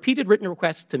refused our repeated written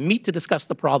requests to meet to discuss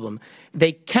the problem.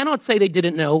 They cannot say they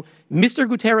didn't know. Mr.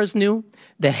 Guterres knew.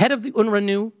 The head of the UNRWA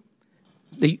knew.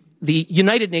 The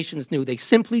United Nations knew. They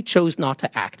simply chose not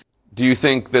to act. Do you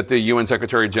think that the UN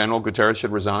Secretary General Guterres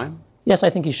should resign? Yes, I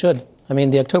think he should. I mean,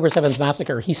 the October 7th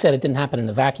massacre, he said it didn't happen in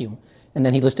a vacuum. And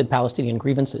then he listed Palestinian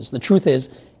grievances. The truth is,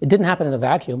 it didn't happen in a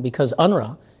vacuum because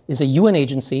UNRWA is a UN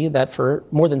agency that for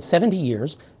more than 70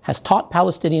 years has taught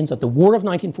Palestinians that the war of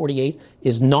 1948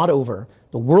 is not over.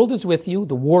 The world is with you.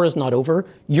 The war is not over.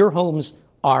 Your homes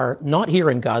are not here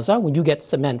in Gaza. When you get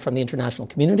cement from the international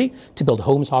community to build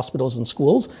homes, hospitals, and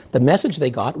schools, the message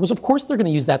they got was, of course, they're going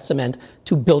to use that cement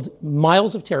to build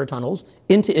miles of terror tunnels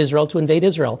into Israel to invade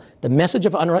Israel. The message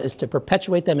of UNRWA is to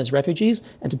perpetuate them as refugees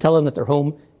and to tell them that their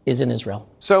home is in Israel.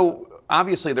 So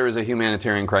obviously there is a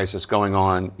humanitarian crisis going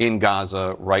on in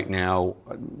Gaza right now.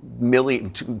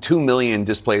 2 million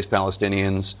displaced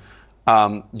Palestinians.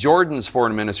 Jordan's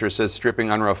foreign minister says stripping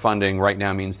UNRWA funding right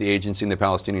now means the agency and the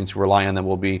Palestinians who rely on them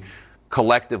will be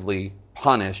collectively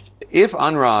punished. If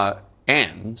UNRWA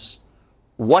ends,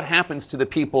 what happens to the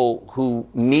people who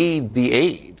need the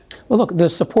aid? Well, look, the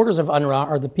supporters of UNRWA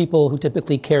are the people who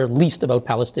typically care least about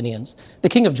Palestinians. The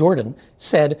King of Jordan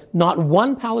said not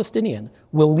one Palestinian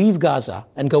will leave Gaza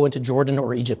and go into Jordan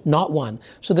or Egypt, not one.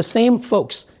 So the same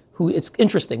folks who, it's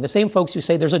interesting, the same folks who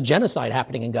say there's a genocide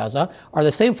happening in Gaza are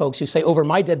the same folks who say over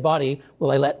my dead body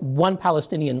will I let one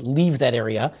Palestinian leave that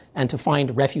area and to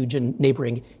find refuge in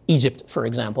neighboring Egypt, for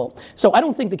example. So I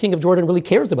don't think the King of Jordan really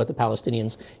cares about the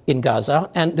Palestinians in Gaza.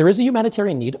 And there is a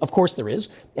humanitarian need. Of course there is.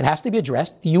 It has to be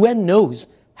addressed. The UN knows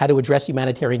how to address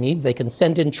humanitarian needs. They can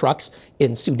send in trucks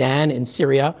in Sudan, in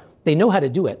Syria. They know how to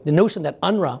do it. The notion that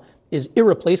UNRWA is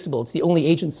irreplaceable. It's the only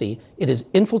agency. It is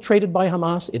infiltrated by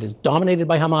Hamas. It is dominated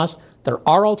by Hamas. There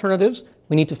are alternatives.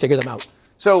 We need to figure them out.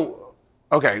 So,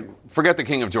 okay, forget the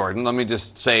King of Jordan. Let me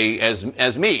just say, as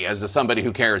somebody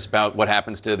who cares about what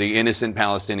happens to the innocent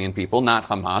Palestinian people, not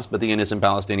Hamas, but the innocent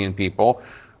Palestinian people,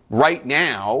 right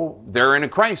now, they're in a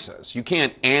crisis. You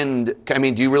can't end, I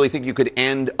mean, do you really think you could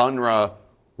end UNRWA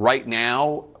right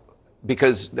now?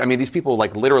 Because, I mean, these people,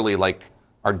 like, literally, like,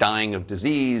 are dying of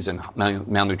disease and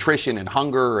malnutrition and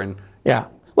hunger and... Yeah.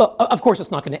 Well, of course it's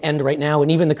not going to end right now.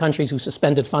 And even the countries who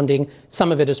suspended funding,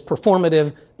 some of it is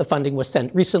performative. The funding was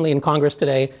sent recently in Congress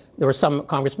today. There were some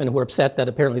congressmen who were upset that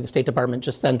apparently the State Department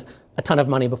just sent a ton of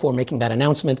money before making that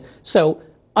announcement. So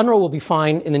UNRWA will be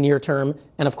fine in the near term.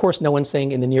 And of course, no one's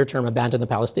saying in the near term abandon the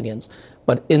Palestinians.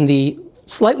 But in the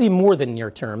slightly more than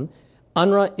near term,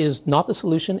 UNRWA is not the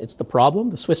solution, it's the problem.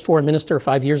 The Swiss foreign minister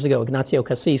 5 years ago, Ignacio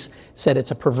Cassis, said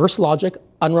it's a perverse logic.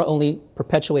 UNRWA only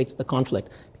perpetuates the conflict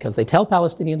because they tell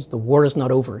Palestinians the war is not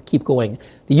over, keep going.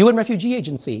 The UN Refugee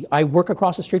Agency, I work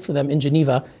across the street from them in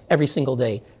Geneva every single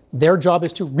day. Their job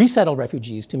is to resettle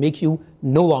refugees, to make you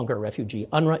no longer a refugee.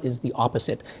 UNRWA is the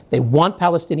opposite. They want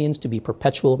Palestinians to be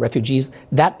perpetual refugees.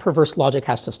 That perverse logic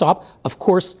has to stop. Of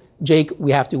course, Jake,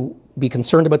 we have to be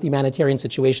concerned about the humanitarian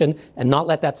situation and not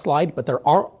let that slide, but there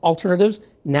are alternatives.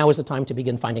 Now is the time to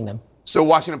begin finding them. So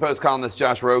Washington Post columnist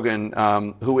Josh Rogan,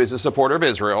 who is a supporter of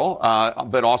Israel,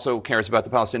 but also cares about the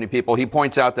Palestinian people, he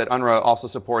points out that UNRWA also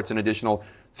supports an additional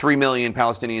 3 million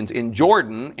Palestinians in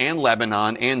Jordan and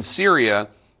Lebanon and Syria,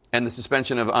 and the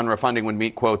suspension of UNRWA funding would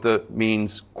mean, quote, the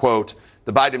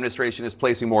Biden administration is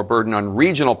placing more burden on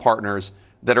regional partners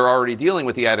that are already dealing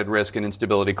with the added risk and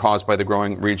instability caused by the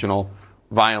growing regional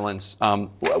violence.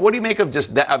 What do you make of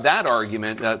just that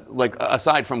argument, like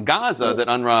aside from Gaza, that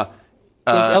UNRWA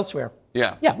is elsewhere?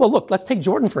 Yeah. Yeah. Well, look, let's take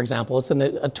Jordan, for example. It's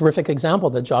a terrific example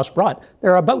that Josh brought.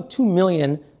 There are about 2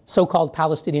 million so-called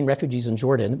Palestinian refugees in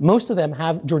Jordan. Most of them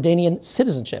have Jordanian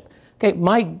citizenship. Okay,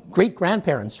 my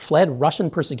great-grandparents fled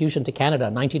Russian persecution to Canada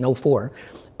in 1904.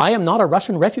 I am not a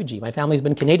Russian refugee. My family's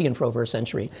been Canadian for over a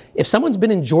century. If someone's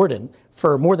been in Jordan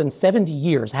for more than 70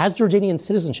 years, has Jordanian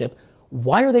citizenship,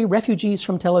 why are they refugees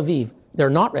from Tel Aviv? They're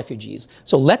not refugees.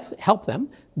 So let's help them.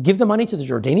 Give the money to the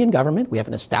Jordanian government. We have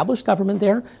an established government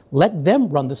there. Let them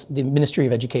run the Ministry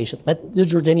of Education. Let the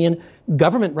Jordanian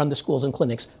government run the schools and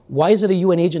clinics. Why is it a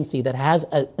UN agency that has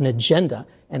an agenda,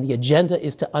 and the agenda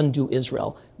is to undo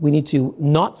Israel? We need to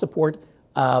not support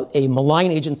a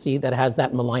malign agency that has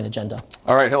that malign agenda.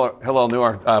 All right, Hillel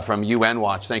Neuer from UN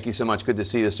Watch. Thank you so much. Good to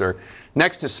see you, sir.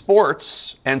 Next to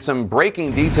sports and some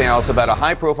breaking details about a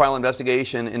high-profile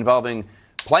investigation involving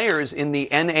players in the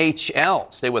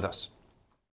NHL. Stay with us.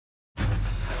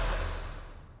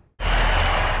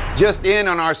 Just in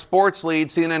on our sports lead,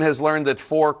 CNN has learned that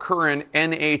 4 current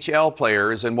NHL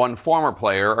players and 1 former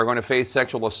player are going to face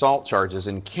sexual assault charges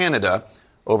in Canada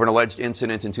over an alleged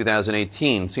incident in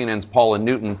 2018. CNN's Paula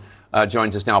Newton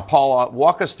joins us now. Paula,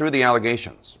 walk us through the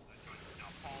allegations.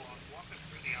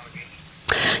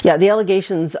 Yeah, the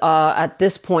allegations at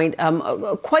this point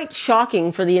quite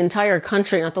shocking for the entire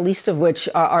country, not the least of which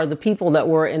are the people that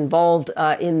were involved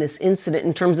in this incident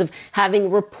in terms of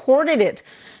having reported it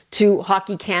to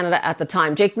Hockey Canada at the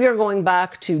time. Jake, we are going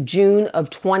back to June of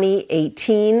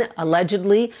 2018,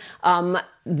 allegedly.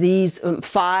 These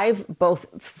 5, both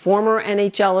former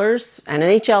NHLers and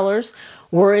NHLers,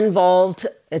 were involved.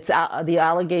 It's the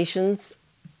allegations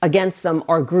against them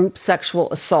are group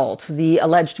sexual assault. The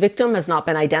alleged victim has not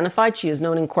been identified. She is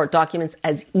known in court documents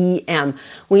as EM.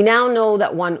 We now know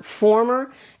that 1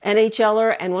 former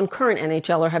NHLer and 1 current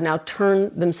NHLer have now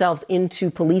turned themselves into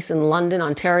police in London,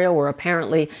 Ontario, where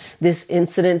apparently this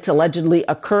incident allegedly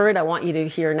occurred. I want you to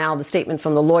hear now the statement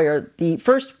from the lawyer. The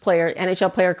first player,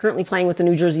 NHL player currently playing with the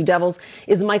New Jersey Devils,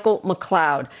 is Michael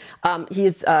McLeod.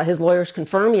 His lawyers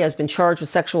confirm he has been charged with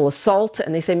sexual assault,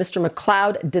 and they say Mr.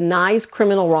 McLeod denies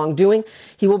criminal wrongdoing.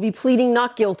 He will be pleading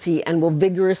not guilty and will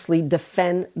vigorously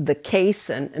defend the case.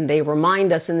 And they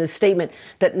remind us in this statement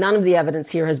that none of the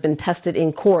evidence here has been tested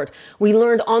in court. We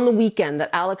learned on the weekend that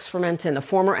Alex Fermenton, a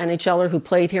former NHLer who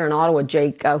played here in Ottawa,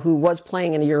 Jake, who was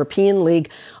playing in a European league,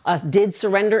 did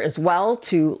surrender as well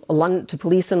to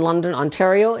police in London,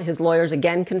 Ontario. His lawyers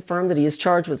again confirmed that he is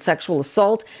charged with sexual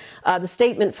assault. The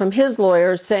statement from his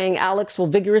lawyers saying Alex will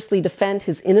vigorously defend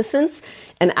his innocence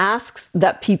and asks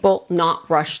that people not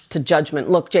rush to judgment.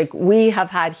 Look, Jake, we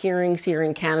have had hearings here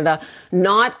in Canada,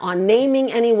 not on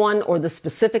naming anyone or the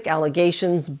specific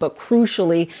allegations, but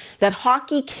crucially, that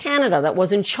Hockey Canada, that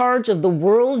was in charge of the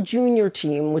World Junior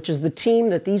team, which is the team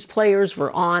that these players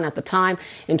were on at the time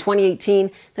in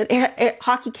 2018, that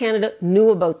Hockey Canada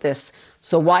knew about this.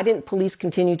 So why didn't police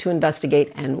continue to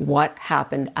investigate, and what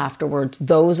happened afterwards?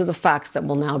 Those are the facts that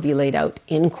will now be laid out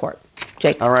in court.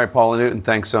 Jake. All right, Paula Newton,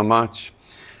 thanks so much.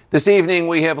 This evening,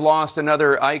 we have lost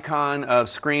another icon of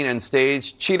screen and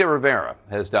stage. Chita Rivera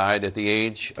has died at the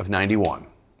age of 91.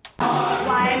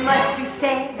 Why must you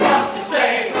stay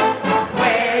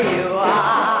where you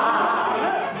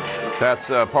are? That's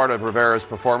part of Rivera's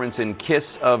performance in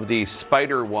Kiss of the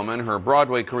Spider Woman. Her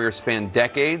Broadway career spanned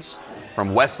decades,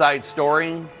 from West Side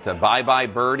Story to Bye Bye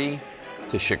Birdie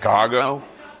to Chicago.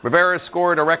 Rivera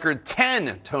scored a record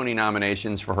 10 Tony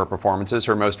nominations for her performances.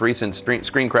 Her most recent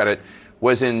screen credit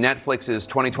was in Netflix's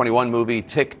 2021 movie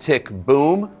Tick, Tick,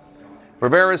 Boom.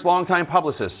 Rivera's longtime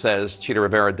publicist says Chita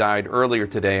Rivera died earlier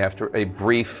today after a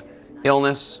brief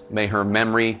illness. May her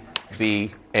memory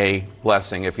be a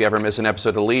blessing. If you ever miss an episode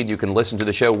of The Lead, you can listen to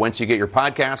the show once you get your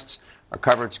podcasts. Our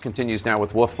coverage continues now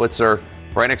with Wolf Blitzer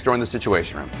right next door in the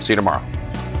Situation Room. See you tomorrow.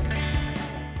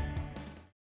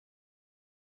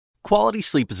 Quality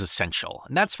sleep is essential,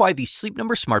 and that's why the Sleep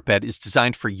Number Smart Bed is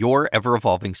designed for your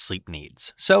ever-evolving sleep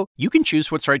needs. So you can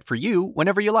choose what's right for you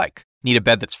whenever you like. Need a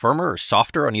bed that's firmer or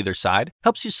softer on either side?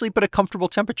 Helps you sleep at a comfortable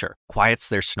temperature. Quiets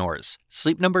their snores.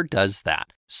 Sleep Number does that.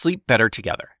 Sleep better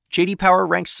together. J.D. Power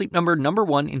ranks Sleep Number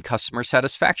 #1 in customer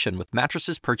satisfaction with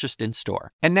mattresses purchased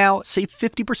in-store. And now, save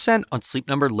 50% on Sleep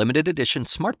Number limited edition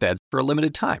smart beds for a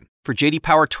limited time. For J.D.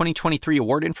 Power 2023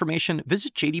 award information,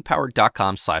 visit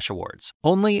jdpower.com/awards.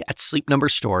 Only at Sleep Number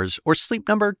stores or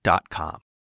sleepnumber.com.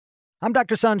 I'm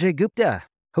Dr. Sanjay Gupta,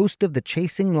 host of the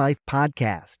Chasing Life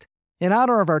podcast. In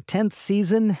honor of our 10th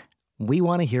season, we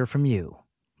want to hear from you.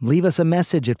 Leave us a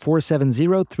message at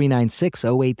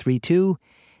 470-396-0832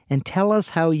 and tell us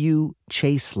how you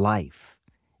chase life.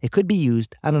 It could be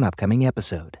used on an upcoming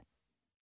episode.